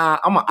nah,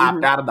 I'm going to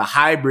opt out of the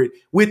hybrid.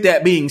 With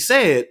that being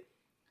said,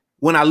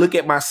 when I look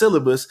at my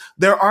syllabus,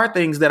 there are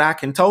things that I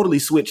can totally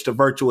switch to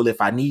virtual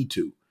if I need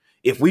to.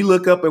 If we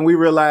look up and we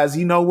realize,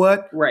 you know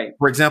what? Right.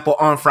 For example,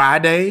 on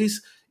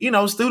Fridays,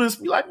 students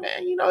be like,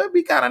 man, it'd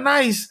be kind of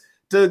nice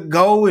to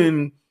go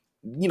and,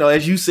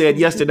 as you said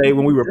yesterday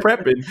when we were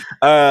prepping,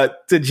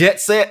 to jet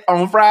set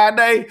on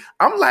Friday.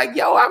 I'm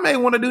I may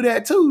want to do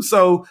that too.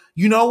 So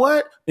you know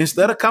what?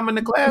 Instead of coming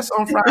to class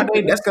on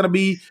Friday, that's going to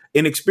be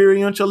an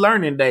experiential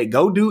learning day.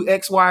 Go do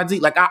X, Y,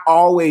 Z. I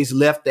always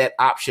left that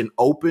option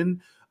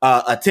open.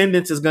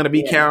 Attendance is going to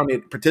be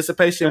counted.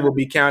 Participation will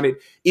be counted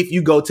if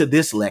you go to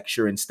this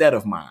lecture instead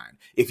of mine.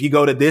 If you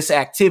go to this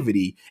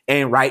activity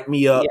and write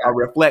me a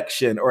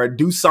reflection or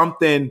do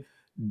something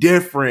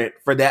different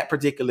for that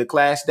particular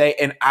class day.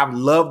 And I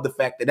love the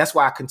fact that that's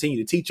why I continue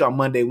to teach on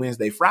Monday,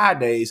 Wednesday,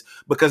 Fridays,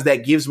 because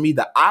that gives me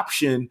the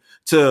option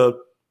to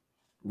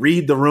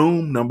read the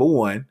room, number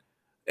one,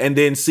 and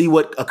then see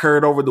what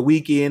occurred over the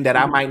weekend that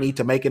I might need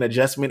to make an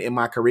adjustment in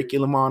my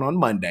curriculum on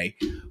Monday.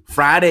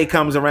 Friday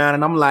comes around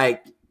and I'm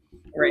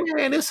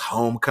man, it's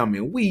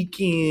homecoming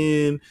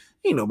weekend.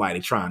 Ain't nobody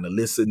trying to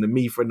listen to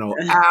me for no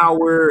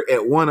hour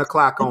at 1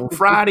 o'clock on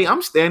Friday.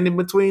 I'm standing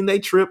between they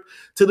trip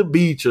to the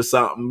beach or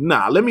something.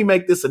 Nah, let me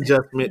make this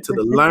adjustment to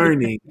the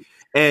learning.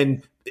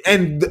 And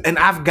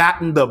I've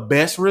gotten the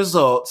best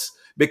results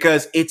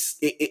because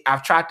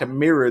I've tried to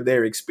mirror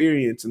their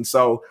experience. And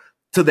so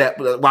to that,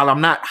 while I'm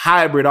not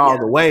hybrid all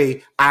the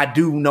way, I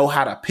do know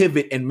how to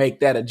pivot and make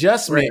that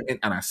adjustment. Right.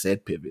 And I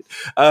said pivot.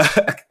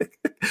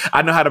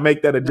 I know how to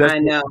make that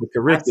adjustment to the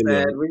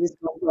curriculum. We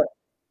just don't put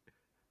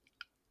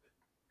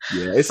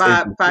Yeah, it's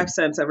 5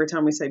 cents every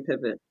time we say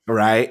pivot.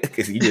 Right?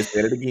 Because you just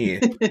said it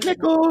again.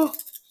 Nickel.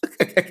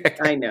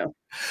 I know.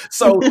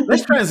 So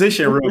let's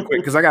transition real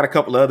quick because I got a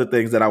couple of other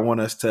things that I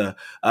want us to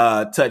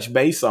touch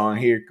base on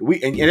here.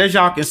 And as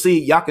y'all can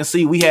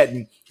see we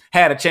hadn't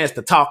had a chance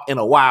to talk in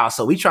a while,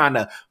 so we trying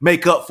to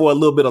make up for a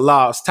little bit of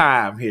lost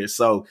time here.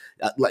 So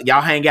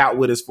y'all hang out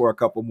with us for a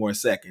couple more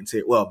seconds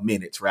here, well,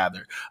 minutes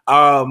rather.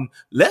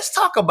 Let's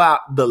talk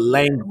about the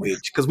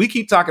language because we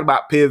keep talking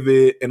about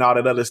pivot and all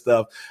that other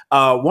stuff.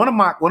 One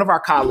of our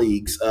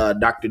colleagues,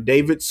 Dr.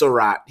 David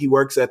Surratt, he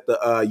works at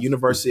the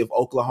University of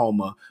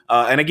Oklahoma.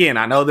 And again,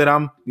 I know that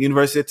I'm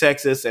University of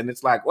Texas, and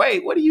it's like,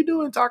 wait, what are you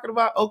doing talking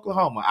about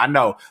Oklahoma? I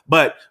know,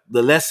 but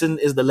the lesson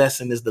is the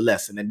lesson is the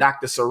lesson. And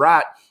Dr.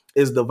 Surratt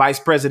is the vice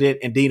president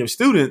and dean of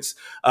students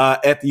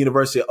at the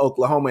University of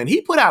Oklahoma. And he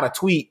put out a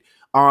tweet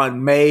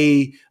on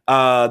May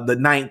the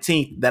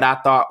 19th that I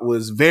thought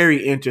was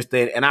very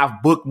interesting. And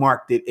I've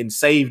bookmarked it and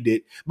saved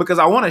it because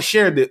I want to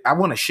share that. I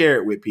want to share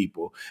it with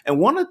people. And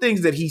one of the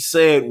things that he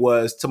said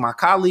was to my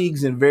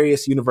colleagues and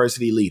various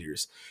university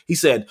leaders, he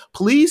said,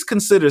 please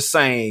consider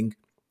saying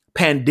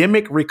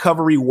pandemic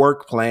recovery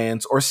work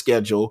plans or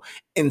schedule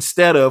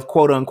instead of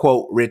quote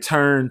unquote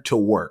return to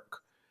work.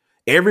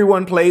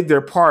 Everyone played their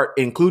part,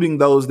 including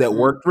those that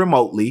worked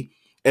remotely,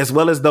 as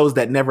well as those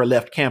that never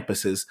left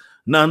campuses.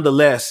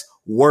 Nonetheless,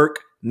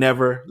 work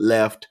never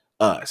left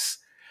us.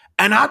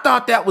 And I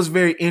thought that was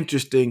very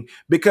interesting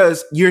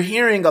because you're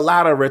hearing a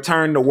lot of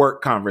return to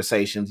work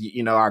conversations.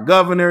 You know, our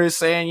governor is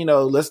saying, you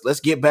know,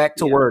 let's get back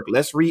to work.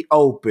 Let's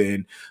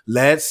reopen.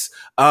 Let's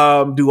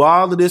do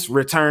all of this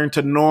return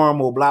to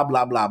normal, blah,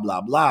 blah, blah,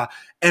 blah, blah.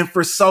 And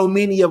for so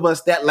many of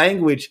us, that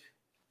language,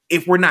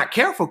 if we're not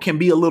careful, can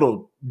be a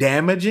little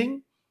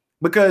damaging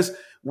because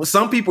when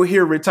some people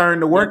hear return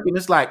to work and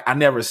it's like, I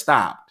never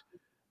stopped.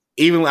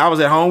 Even when I was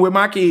at home with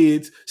my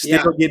kids,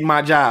 still getting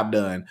my job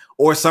done.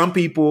 Or some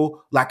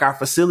people like our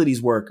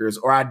facilities workers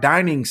or our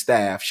dining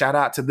staff, shout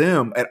out to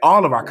them at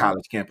all of our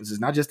college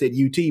campuses, not just at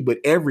UT, but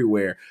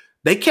everywhere.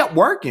 They kept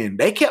working.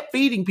 They kept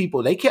feeding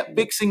people. They kept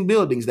fixing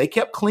buildings. They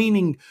kept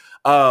cleaning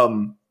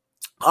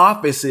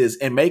offices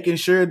and making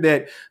sure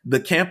that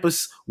the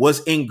campus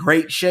was in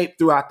great shape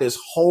throughout this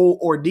whole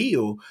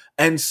ordeal.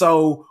 And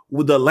so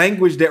with the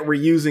language that we're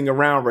using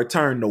around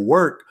return to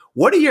work,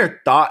 what are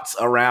your thoughts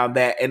around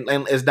that? And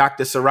as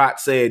Dr. Surratt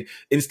said,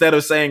 instead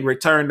of saying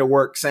return to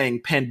work,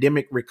 saying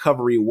pandemic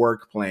recovery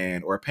work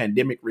plan or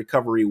pandemic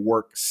recovery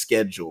work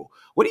schedule.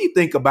 What do you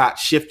think about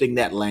shifting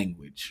that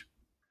language?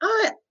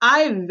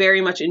 I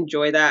very much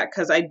enjoy that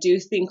because I do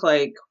think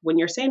like when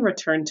you're saying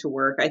return to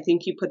work, I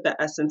think you put the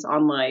essence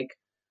on like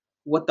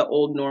what the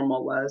old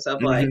normal was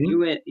of like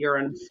you're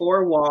in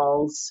four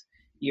walls,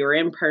 you're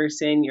in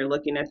person, you're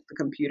looking at the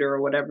computer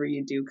or whatever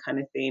you do kind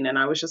of thing. And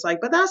I was just like,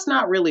 but that's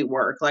not really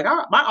work. Like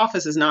my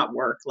office is not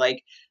work.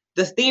 Like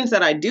the things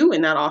that I do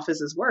in that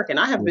office is work. And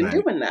I have been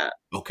doing that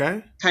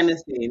kind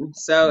of thing.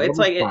 So it's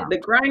like the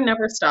grind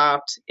never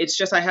stopped. It's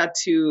just I had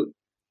to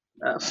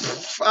I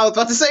was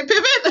about to say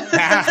pivot.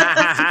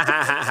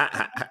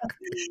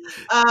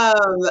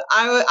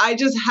 I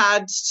just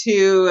had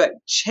to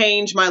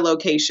change my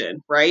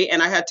location, right?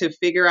 And I had to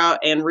figure out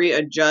and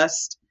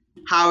readjust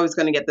how I was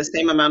going to get the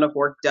same amount of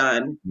work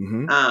done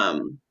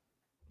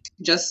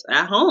just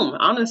at home,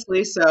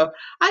 honestly. So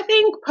I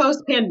think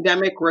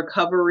post-pandemic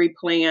recovery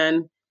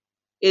plan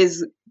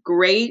is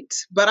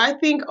great, but I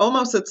think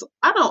almost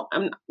I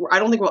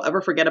don't think we'll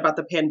ever forget about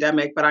the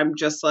pandemic, but I'm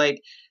just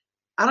like,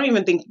 I don't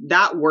even think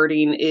that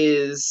wording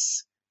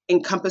is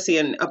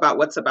encompassing about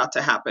what's about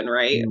to happen,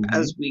 right?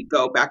 As we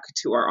go back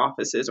to our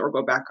offices or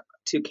go back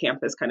to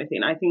campus kind of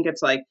thing. I think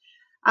it's like,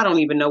 I don't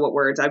even know what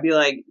words. I'd be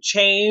like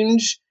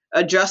change,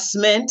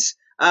 adjustment.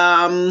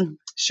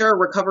 Sure,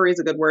 recovery is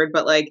a good word,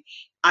 but like,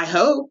 I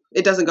hope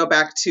it doesn't go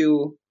back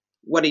to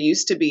what it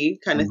used to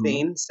be kind of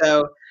thing.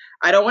 So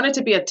I don't want it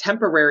to be a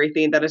temporary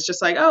thing that it's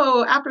just like,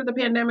 oh, after the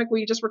pandemic,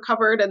 we just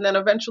recovered and then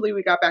eventually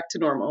we got back to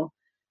normal.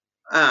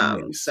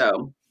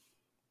 So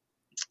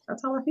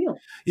that's how I feel.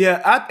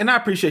 Yeah, I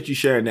appreciate you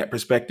sharing that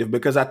perspective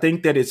because I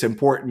think that it's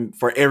important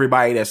for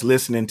everybody that's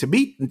listening to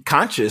be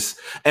conscious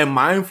and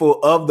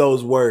mindful of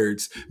those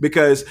words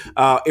because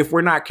if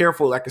we're not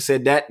careful, like I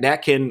said,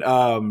 that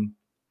can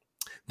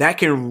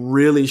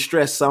really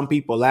stress some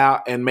people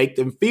out and make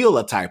them feel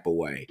a type of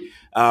way.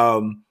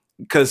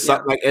 Because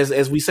like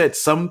as we said,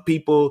 some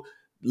people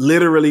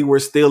literally were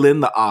still in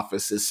the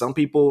offices. Some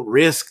people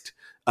risked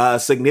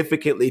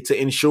significantly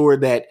to ensure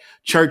that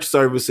church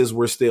services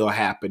were still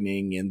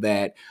happening and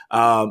that,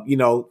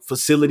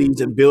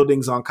 facilities and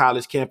buildings on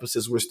college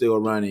campuses were still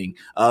running.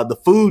 The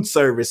food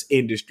service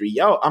industry,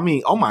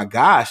 oh my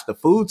gosh, the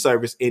food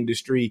service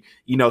industry,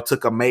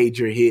 took a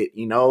major hit,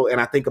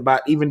 and I think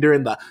about even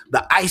during the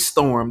ice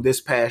storm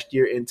this past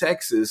year in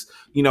Texas,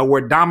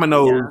 where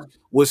Domino's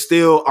was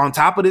still on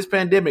top of this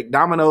pandemic.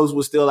 Domino's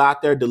was still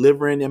out there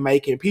delivering and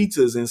making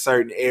pizzas in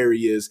certain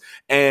areas.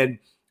 And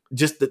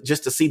just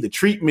to see the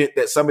treatment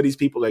that some of these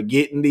people are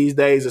getting these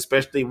days,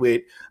 especially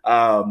with,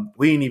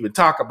 we didn't even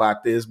talk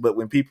about this, but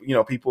when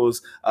people,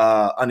 people's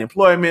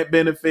unemployment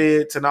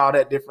benefits and all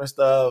that different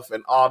stuff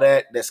and all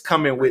that's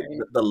coming with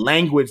the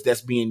language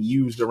that's being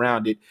used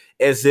around it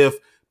as if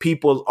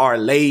people are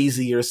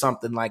lazy or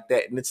something like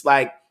that. And it's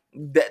like,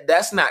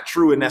 that's not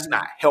true and that's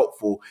not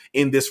helpful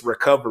in this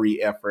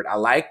recovery effort. I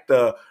like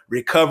the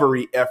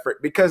recovery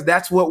effort because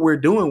that's what we're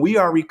doing. We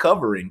are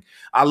recovering.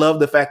 I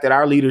love the fact that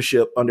our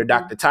leadership under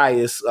Dr.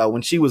 Tyus,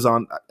 when she was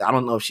on, I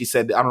don't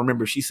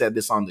remember if she said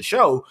this on the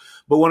show,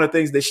 but one of the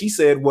things that she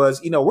said was,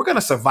 we're going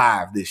to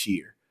survive this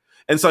year.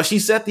 And so she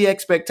set the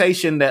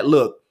expectation that,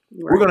 look,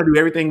 we're going to do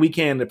everything we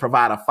can to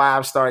provide a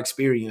 5-star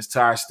experience to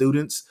our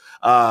students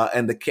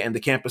and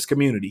the campus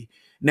community.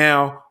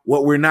 Now,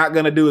 what we're not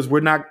going to do is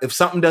if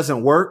something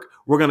doesn't work,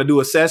 we're going to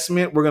do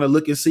assessment. We're going to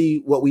look and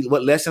see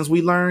what lessons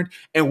we learned,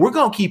 and we're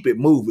going to keep it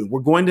moving.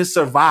 We're going to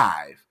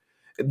survive.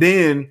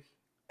 Then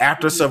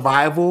after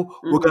survival,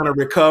 we're going to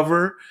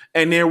recover,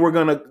 and then we're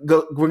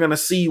going to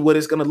see what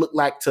it's going to look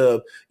like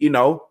to,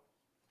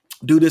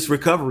 do this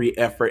recovery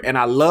effort. And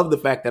I love the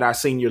fact that our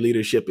senior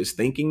leadership is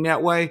thinking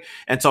that way.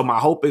 And so my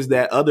hope is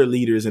that other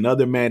leaders and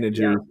other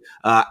managers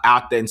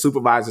out there and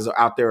supervisors are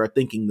out there are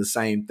thinking the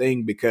same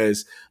thing,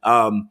 because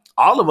all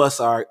of us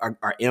are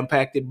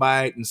impacted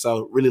by it. And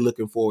so really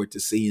looking forward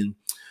to seeing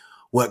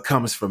what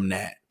comes from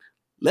that.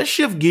 Let's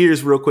shift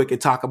gears real quick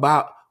and talk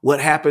about what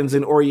happens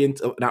in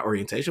not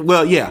orientation.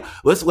 Well, yeah,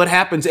 what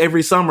happens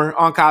every summer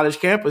on college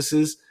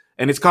campuses.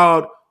 And it's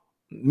called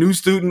New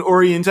Student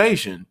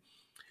Orientation.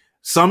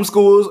 Some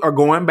schools are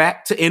going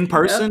back to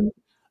in-person.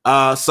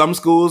 Some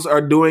schools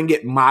are doing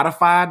it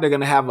modified. They're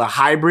going to have a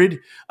hybrid,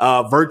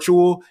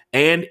 virtual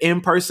and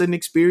in-person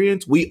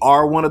experience. We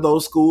are one of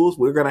those schools.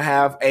 We're going to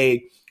have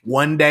a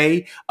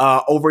one-day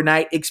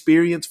overnight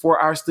experience for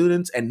our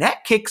students, and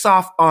that kicks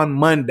off on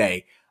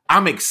Monday.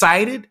 I'm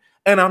excited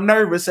and I'm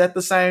nervous at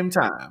the same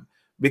time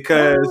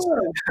because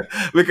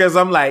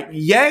I'm like,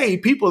 yay,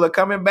 people are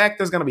coming back.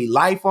 There's going to be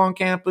life on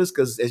campus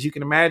because, as you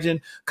can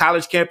imagine,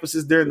 college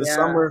campuses during the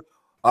summer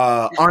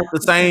aren't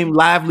the same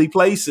lively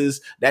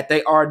places that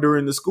they are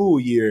during the school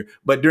year,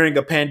 but during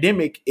a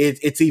pandemic,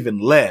 it's even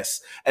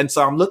less. And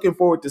so I'm looking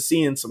forward to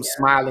seeing some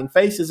smiling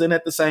faces. And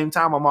at the same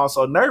time, I'm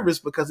also nervous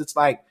because it's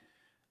like,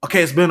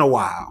 okay, it's been a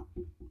while.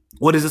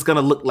 What is this going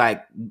to look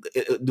like?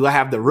 Do I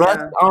have the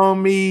rust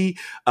on me?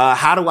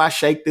 How do I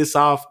shake this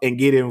off and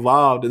get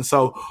involved? And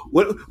so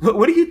what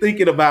are you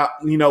thinking about,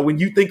 when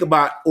you think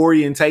about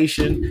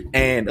orientation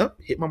and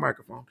hit my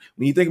microphone,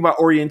 when you think about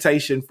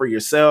orientation for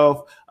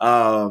yourself,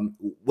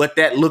 what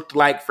that looked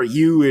like for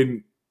you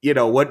and,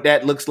 what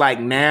that looks like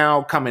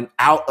now coming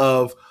out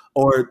of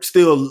or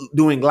still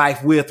doing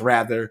life with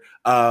rather,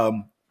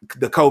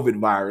 the COVID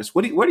virus.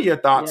 What are your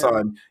thoughts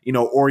on,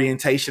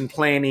 orientation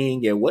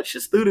planning and what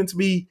should students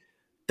be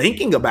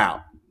thinking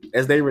about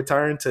as they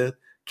return to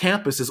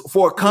campuses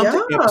for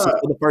campuses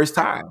for the first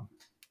time?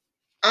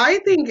 I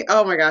think,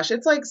 oh my gosh,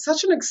 it's like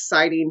such an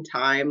exciting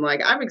time.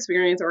 Like I've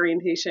experienced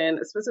orientation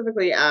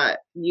specifically at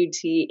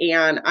UT,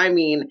 and I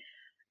mean,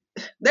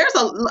 there's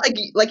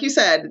like you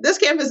said, this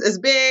campus is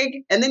big,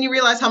 and then you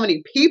realize how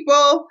many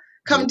people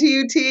come to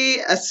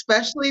UT,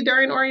 especially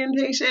during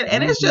orientation.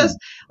 And it's just,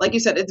 like you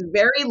said, it's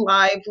very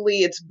lively.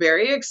 It's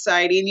very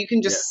exciting. You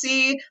can just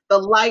see the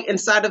light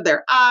inside of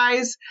their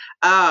eyes.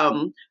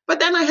 But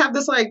then I have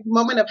this like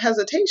moment of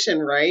hesitation,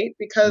 right?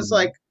 Because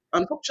like,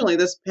 unfortunately,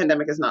 this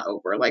pandemic is not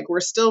over. Like we're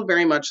still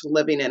very much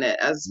living in it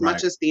as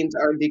much as things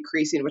are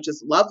decreasing, which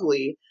is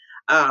lovely.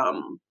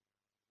 I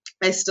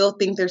still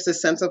think there's a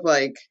sense of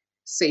like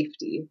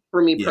safety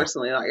for me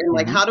personally. Like, and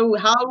like, how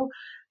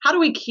do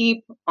we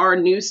keep our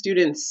new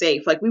students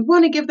safe? Like we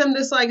want to give them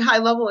this like high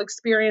level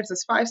experience,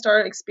 this 5-star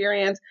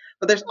experience,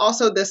 but there's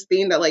also this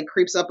thing that like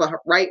creeps up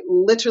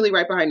literally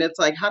right behind it. It's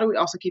like, how do we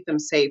also keep them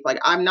safe? Like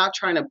I'm not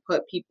trying to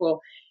put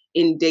people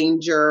in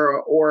danger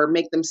or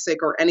make them sick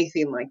or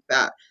anything like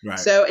that. Right.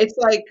 So it's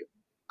like,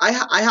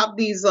 I have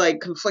these like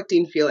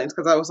conflicting feelings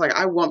because I was like,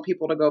 I want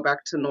people to go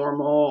back to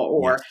normal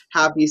or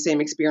have the same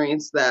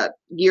experience that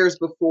years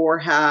before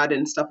had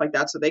and stuff like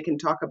that so they can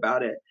talk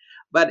about it.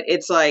 But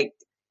it's like,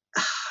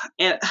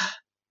 and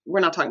we're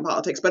not talking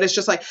politics, but it's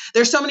just like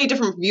there's so many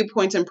different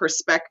viewpoints and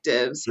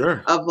perspectives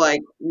of like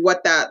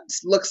what that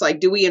looks like.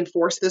 Do we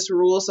enforce this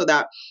rule so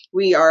that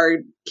we are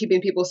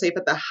keeping people safe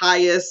at the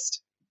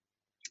highest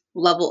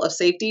level of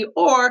safety,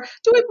 or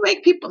do we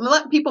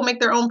let people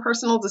make their own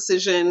personal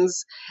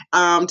decisions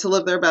to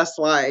live their best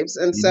lives?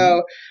 And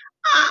so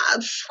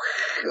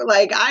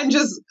like I'm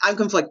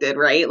conflicted,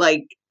 right?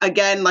 Like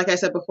again, like I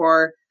said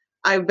before,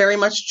 I very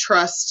much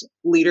trust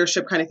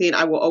leadership kind of thing.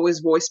 I will always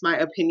voice my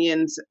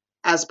opinions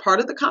as part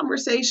of the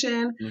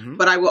conversation, Mm-hmm.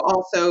 but I will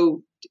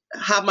also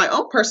have my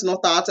own personal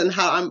thoughts and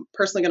how I'm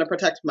personally going to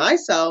protect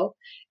myself.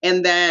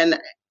 And then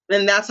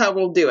and that's how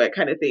we'll do it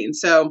kind of thing.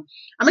 So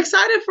I'm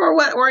excited for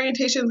what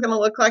orientation is going to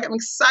look like. I'm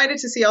excited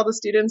to see all the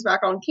students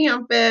back on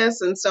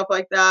campus and stuff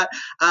like that.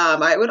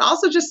 I would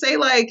also just say,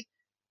 like,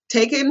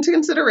 take into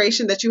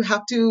consideration that you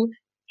have to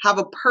have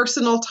a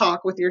personal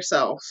talk with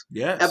yourself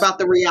Yes. about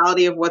the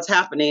reality of what's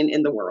happening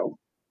in the world.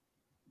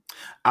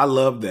 I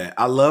love that.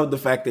 I love the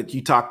fact that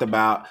you talked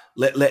about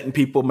letting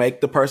people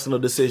make the personal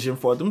decision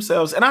for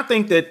themselves. And I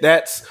think that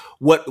that's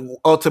what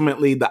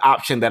ultimately the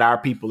option that our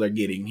people are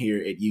getting here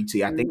at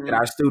UT. I think that Mm-hmm.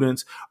 our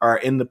students are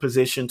in the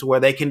position to where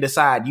they can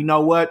decide, you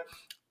know what?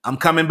 I'm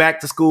coming back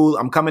to school.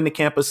 I'm coming to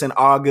campus in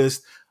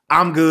August.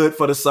 I'm good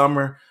for the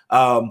summer.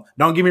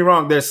 Don't get me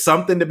wrong. There's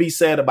something to be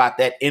said about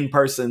that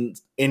in-person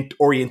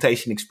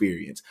orientation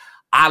experience.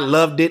 I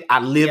loved it. I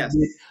lived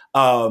it.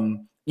 Yes.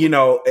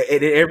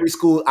 At every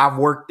school I've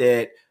worked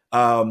at,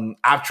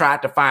 I've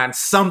tried to find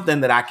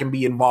something that I can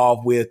be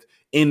involved with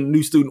in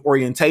new student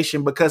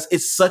orientation because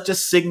it's such a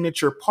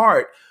signature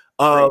part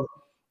Right.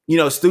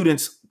 of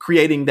students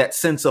creating that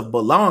sense of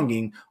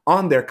belonging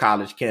on their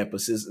college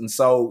campuses. And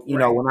so,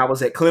 Right. when I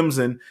was at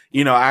Clemson,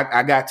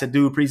 I got to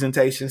do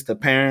presentations to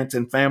parents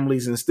and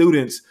families and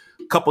students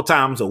a couple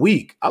times a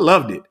week. I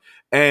loved it.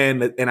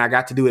 And I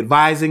got to do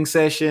advising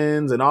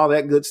sessions and all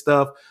that good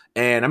stuff.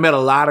 And I met a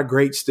lot of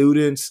great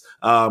students.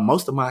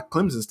 Most of my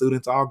Clemson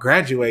students all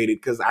graduated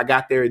because I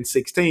got there in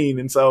 16.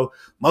 And so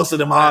most of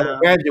them all Wow.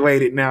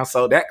 graduated now.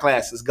 So that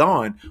class is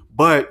gone.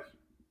 But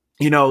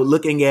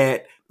looking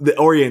at the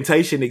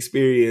orientation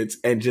experience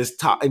and just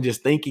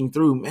thinking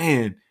through,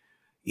 man,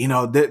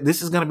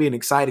 this is going to be an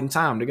exciting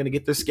time. They're going to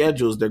get their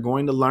schedules. They're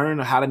going to learn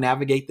how to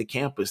navigate the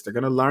campus. They're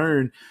going to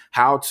learn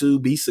how to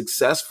be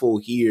successful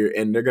here.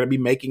 And they're going to be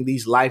making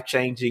these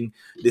life-changing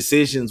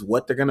decisions,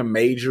 what they're going to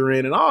major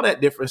in and all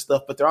that different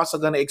stuff. But they're also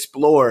going to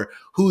explore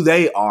who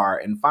they are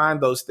and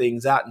find those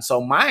things out. And so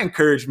my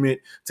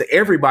encouragement to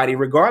everybody,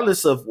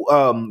 regardless of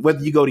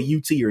whether you go to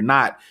UT or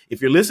not,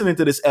 if you're listening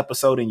to this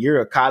episode and you're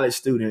a college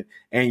student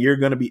and you're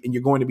going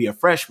to be a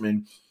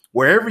freshman,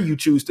 wherever you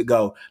choose to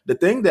go, the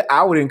thing that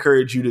I would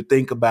encourage you to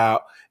think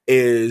about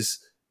is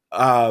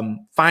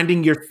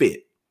finding your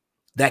fit.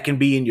 That can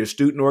be in your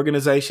student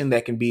organization,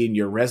 that can be in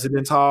your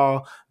residence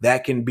hall,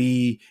 that can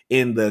be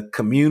in the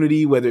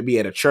community, whether it be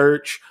at a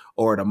church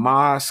or at a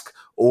mosque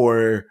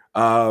or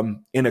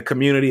in a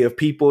community of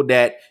people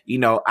that,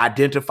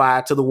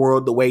 identify to the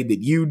world the way that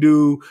you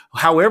do.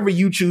 However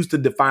you choose to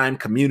define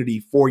community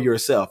for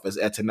yourself, as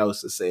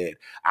Etanosa said,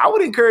 I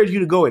would encourage you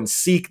to go and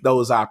seek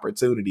those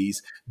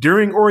opportunities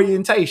during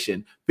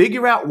orientation.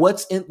 Figure out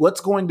what's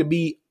going to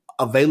be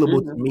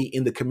available to Mm-hmm. me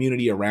in the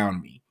community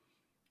around me.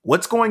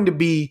 What's going to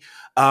be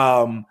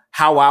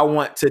how I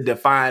want to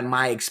define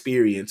my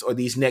experience or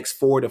these next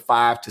 4 to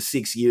 5 to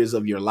 6 years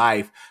of your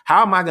life?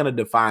 How am I going to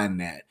define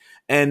that?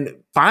 And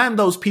find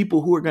those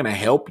people who are going to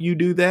help you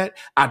do that.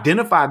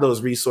 Identify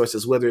those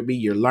resources, whether it be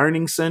your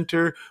learning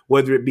center,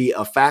 whether it be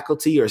a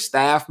faculty or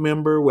staff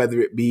member, whether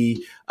it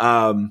be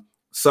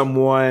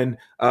someone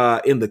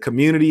in the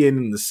community and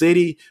in the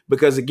city.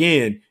 Because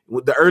again,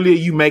 the earlier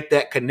you make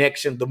that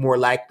connection, the more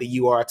likely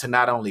you are to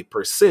not only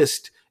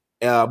persist,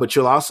 but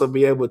you'll also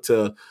be able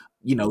to,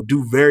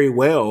 do very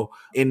well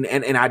and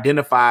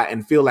identify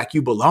and feel like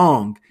you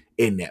belong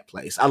in that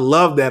place. I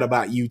love that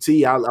about UT.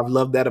 I've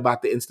loved that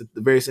about the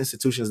various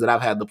institutions that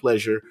I've had the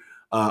pleasure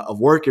of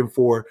working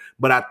for.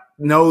 But I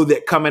know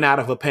that coming out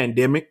of a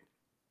pandemic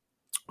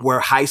where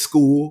high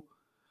school,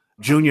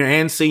 junior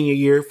and senior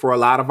year for a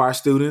lot of our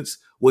students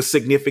was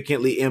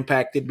significantly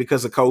impacted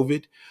because of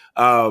COVID.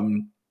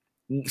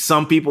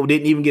 Some people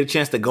didn't even get a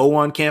chance to go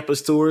on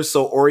campus tours.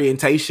 So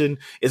orientation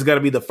is going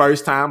to be the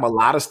first time a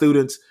lot of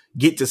students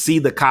get to see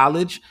the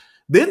college.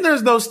 Then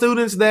there's those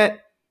students that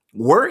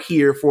were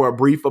here for a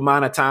brief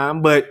amount of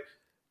time, but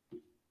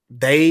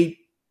they,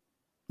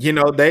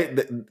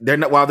 they're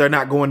not, while they're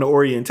not going to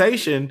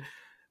orientation,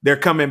 they're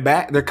coming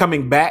back. They're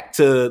coming back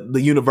to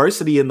the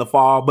university in the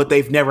fall, but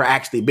they've never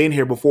actually been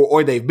here before,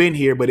 or they've been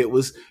here, but it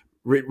was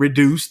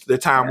reduced. The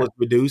time Yeah. was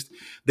reduced.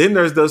 Then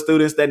there's those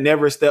students that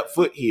never stepped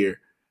foot here,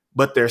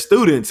 but they're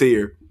students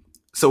here.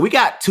 So we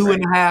got two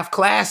and Right. a half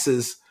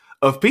classes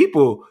of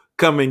people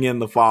coming in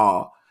the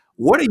fall.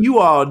 What are you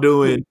all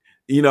doing,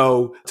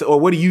 or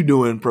what are you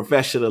doing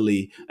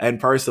professionally and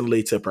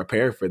personally to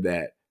prepare for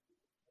that?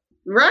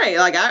 Right.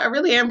 Like, I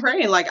really am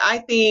praying. Like, I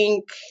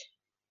think,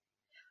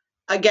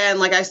 again,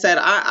 like I said,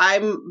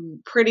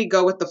 I'm pretty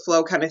go with the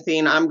flow kind of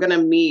thing. I'm going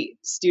to meet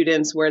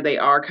students where they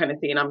are kind of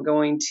thing. I'm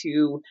going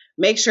to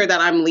make sure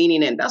that I'm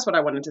leaning in. That's what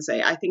I wanted to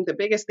say. I think the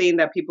biggest thing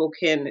that people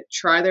can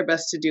try their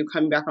best to do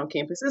coming back on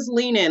campus is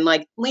lean in,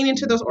 like lean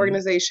into those Mhm.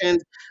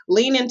 organizations,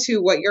 lean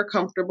into what you're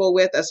comfortable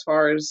with as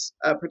far as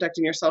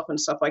protecting yourself and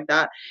stuff like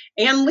that.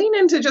 And lean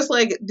into just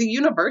like the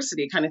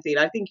university kind of thing.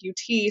 I think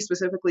UT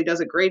specifically does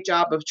a great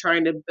job of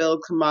trying to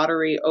build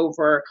camaraderie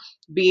over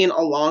being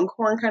a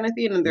Longhorn kind of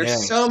thing. And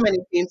there's so Yes. many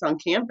many things on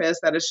campus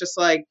that it's just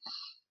like,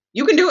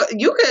 you can do it.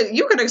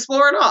 You could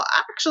explore it all.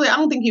 Actually, I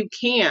don't think you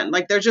can.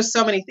 Like, there's just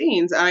so many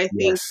things. And I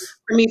think Yes.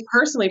 for me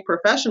personally,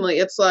 professionally,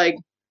 it's like,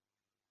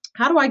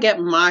 how do I get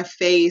my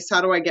face?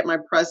 How do I get my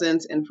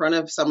presence in front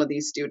of some of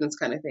these students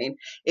kind of thing?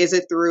 Is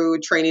it through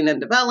training and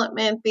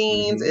development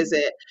things? Mhm. Is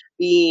it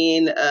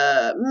being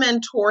a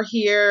mentor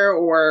here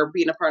or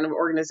being a part of an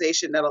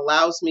organization that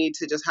allows me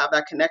to just have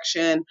that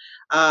connection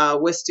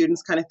with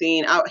students kind of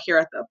thing out here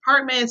at the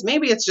apartments?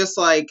 Maybe it's just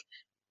like,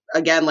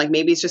 again, like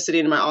maybe it's just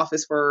sitting in my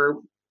office for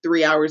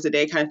 3 hours a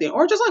day kind of thing,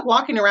 or just like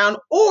walking around,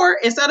 or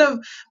instead of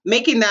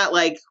making that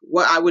like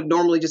what I would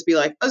normally just be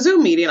like a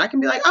Zoom meeting, I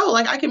can be like, oh,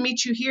 like I can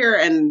meet you here,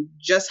 and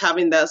just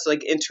having those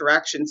like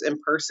interactions in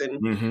person.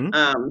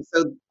 Mhm.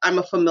 So I'm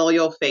a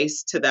familial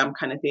face to them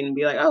kind of thing, and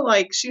be like, oh,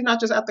 like she's not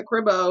just at the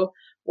cribbo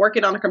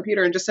working on a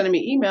computer and just sending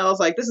me emails.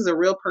 Like, this is a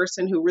real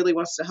person who really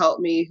wants to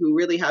help me, who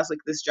really has like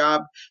this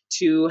job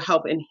to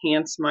help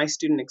enhance my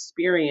student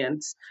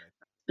experience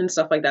and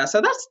stuff like that.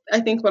 So that's, I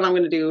think, what I'm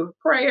going to do,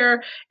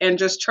 prayer and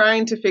just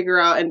trying to figure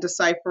out and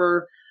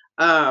decipher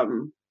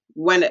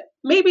when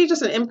maybe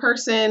just an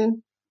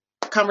in-person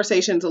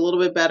conversation's a little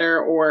bit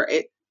better, or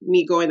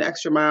me going the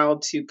extra mile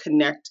to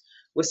connect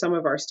with some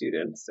of our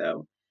students.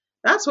 So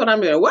that's what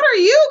I'm doing. What are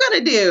you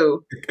going to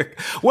do?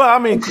 Well, I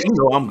mean,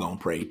 I'm going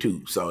to pray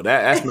too. So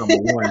that's number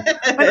one.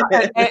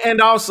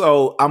 And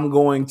also, I'm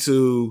going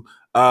to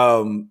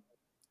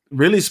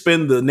really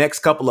spend the next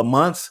couple of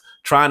months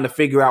trying to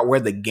figure out where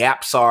the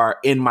gaps are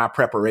in my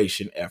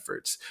preparation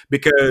efforts,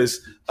 because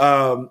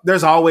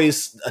there's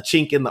always a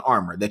chink in the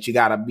armor that you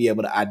got to be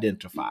able to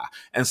identify.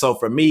 And so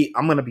for me,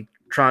 I'm going to be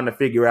trying to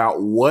figure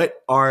out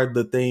what are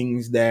the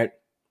things that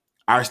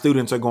our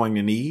students are going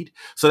to need.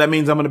 So that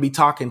means I'm going to be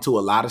talking to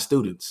a lot of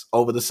students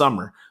over the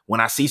summer. When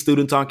I see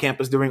students on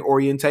campus during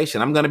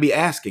orientation, I'm going to be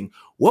asking,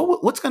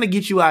 what's going to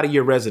get you out of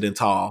your residence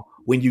hall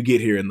when you get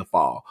here in the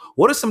fall?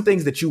 What are some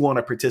things that you want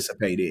to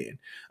participate in?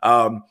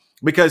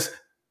 Because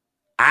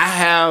I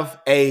have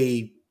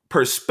a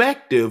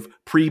perspective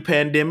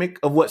pre-pandemic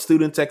of what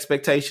students'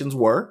 expectations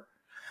were.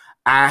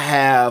 I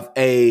have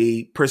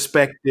a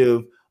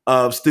perspective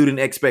of student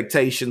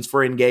expectations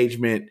for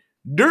engagement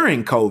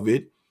during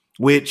COVID,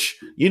 which,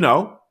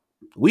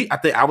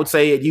 I would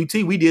say at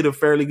UT, we did a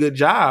fairly good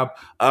job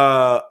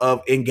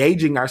of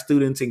engaging our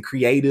students in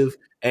creative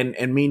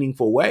and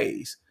meaningful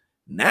ways.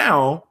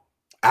 Now,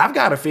 I've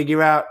got to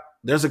figure out,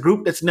 there's a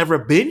group that's never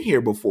been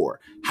here before.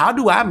 How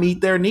do I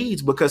meet their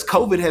needs? Because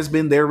COVID has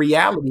been their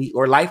reality,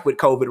 or life with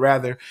COVID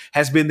rather,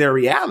 has been their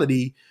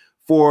reality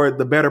for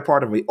the better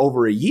part of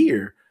over a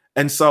year.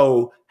 And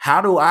so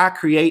how do I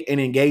create an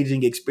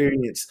engaging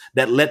experience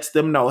that lets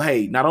them know,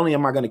 hey, not only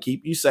am I going to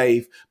keep you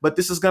safe, but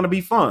this is going to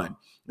be fun.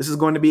 This is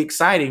going to be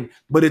exciting,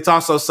 but it's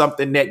also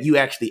something that you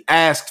actually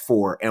asked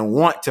for and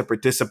want to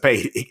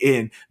participate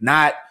in,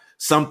 not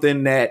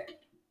something that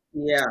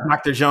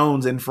Dr.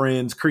 Jones and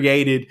friends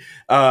created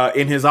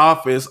in his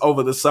office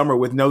over the summer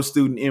with no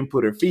student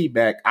input or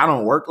feedback. I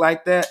don't work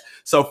like that.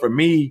 So for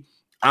me,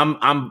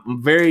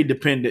 I'm very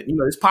dependent.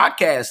 This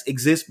podcast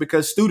exists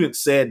because students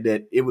said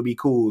that it would be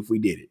cool if we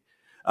did it.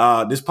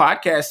 This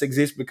podcast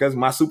exists because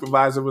my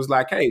supervisor was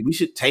like, hey, we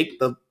should take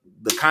the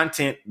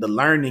content, the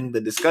learning,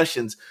 the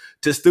discussions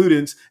to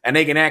students, and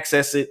they can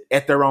access it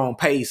at their own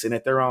pace and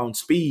at their own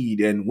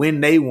speed and when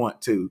they want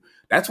to.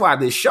 That's why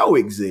this show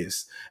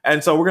exists.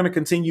 And so we're going to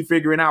continue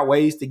figuring out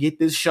ways to get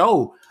this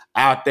show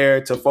out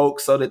there to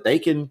folks so that they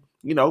can,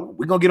 we're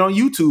going to get on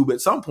YouTube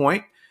at some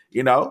point.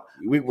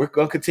 We're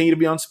going to continue to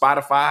be on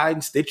Spotify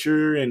and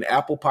Stitcher and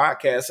Apple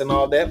Podcasts and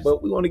all that.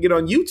 But we want to get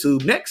on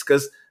YouTube next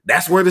because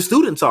that's where the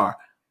students are.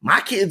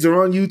 My kids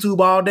are on YouTube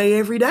all day,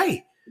 every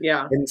day.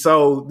 Yeah. And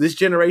so this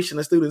generation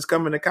of students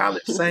coming to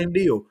college, same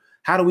deal.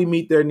 How do we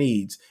meet their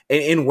needs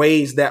in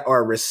ways that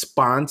are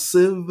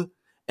responsive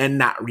and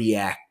not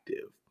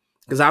reactive?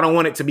 Because I don't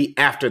want it to be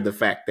after the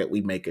fact that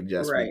we make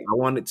adjustments. Right. I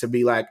want it to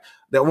be like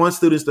that. I want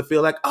students to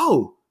feel like,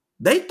 oh,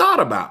 they thought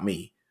about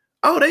me.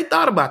 Oh, they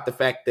thought about the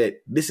fact that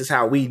this is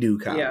how we do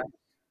college. Yeah.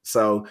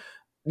 So,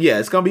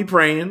 it's going to be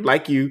praying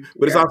like you,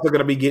 but it's also going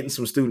to be getting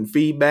some student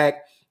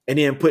feedback and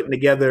then putting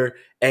together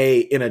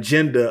a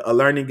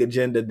learning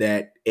agenda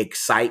that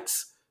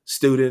excites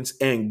students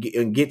and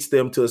gets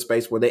them to a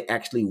space where they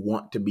actually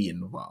want to be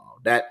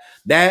involved.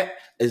 That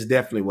is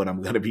definitely what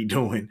I'm going to be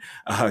doing,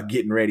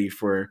 getting ready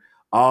for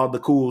all the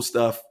cool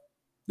stuff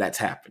that's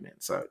happening.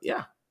 So,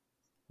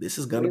 this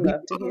is going to be fun.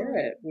 We love to hear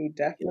it. We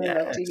definitely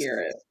love to hear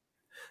it.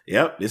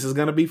 Yep, this is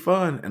going to be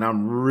fun. And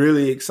I'm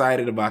really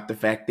excited about the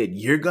fact that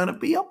you're going to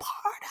be a part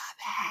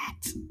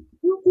of that.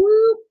 Whoop,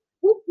 whoop,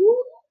 whoop,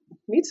 whoop.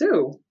 Me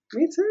too.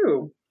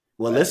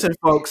 Well, listen,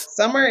 folks.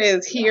 Summer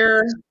is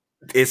here.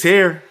 It's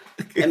here.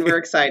 And we're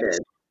excited.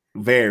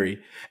 Very.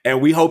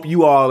 And we hope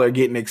you all are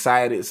getting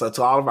excited. So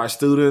to all of our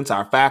students,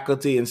 our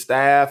faculty and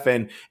staff,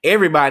 and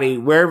everybody,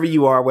 wherever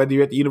you are, whether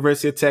you're at the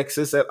University of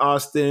Texas at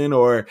Austin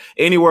or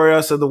anywhere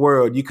else in the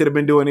world, you could have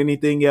been doing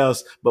anything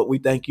else. But we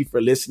thank you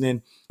for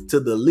listening to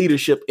the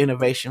Leadership,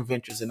 Innovation,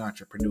 Ventures, and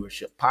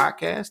Entrepreneurship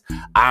podcast.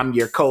 I'm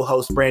your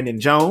co-host, Brandon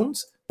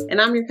Jones.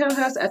 And I'm your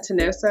co-host,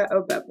 Atanosa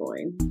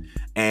Obeboin.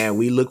 And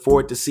we look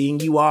forward to seeing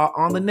you all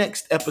on the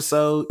next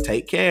episode.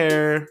 Take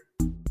care.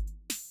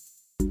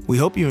 We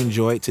hope you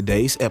enjoyed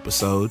today's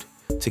episode.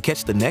 To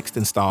catch the next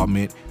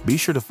installment, be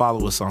sure to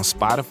follow us on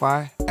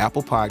Spotify,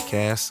 Apple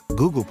Podcasts,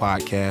 Google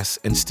Podcasts,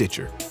 and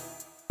Stitcher.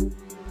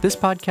 This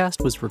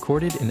podcast was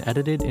recorded and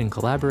edited in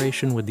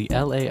collaboration with the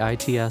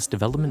LAITS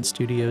Development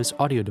Studios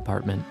Audio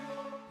Department.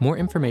 More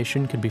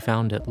information can be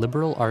found at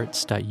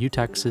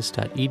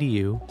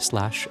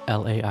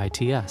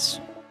liberalarts.utexas.edu/LAITS.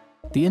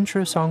 The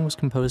intro song was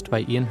composed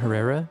by Ian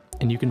Herrera,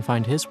 and you can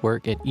find his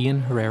work at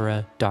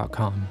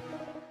ianherrera.com.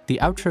 The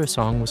outro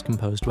song was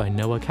composed by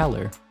Noah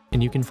Keller,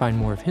 and you can find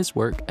more of his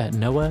work at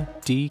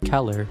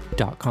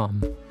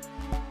noahdkeller.com.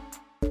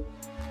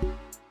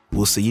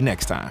 We'll see you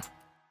next time.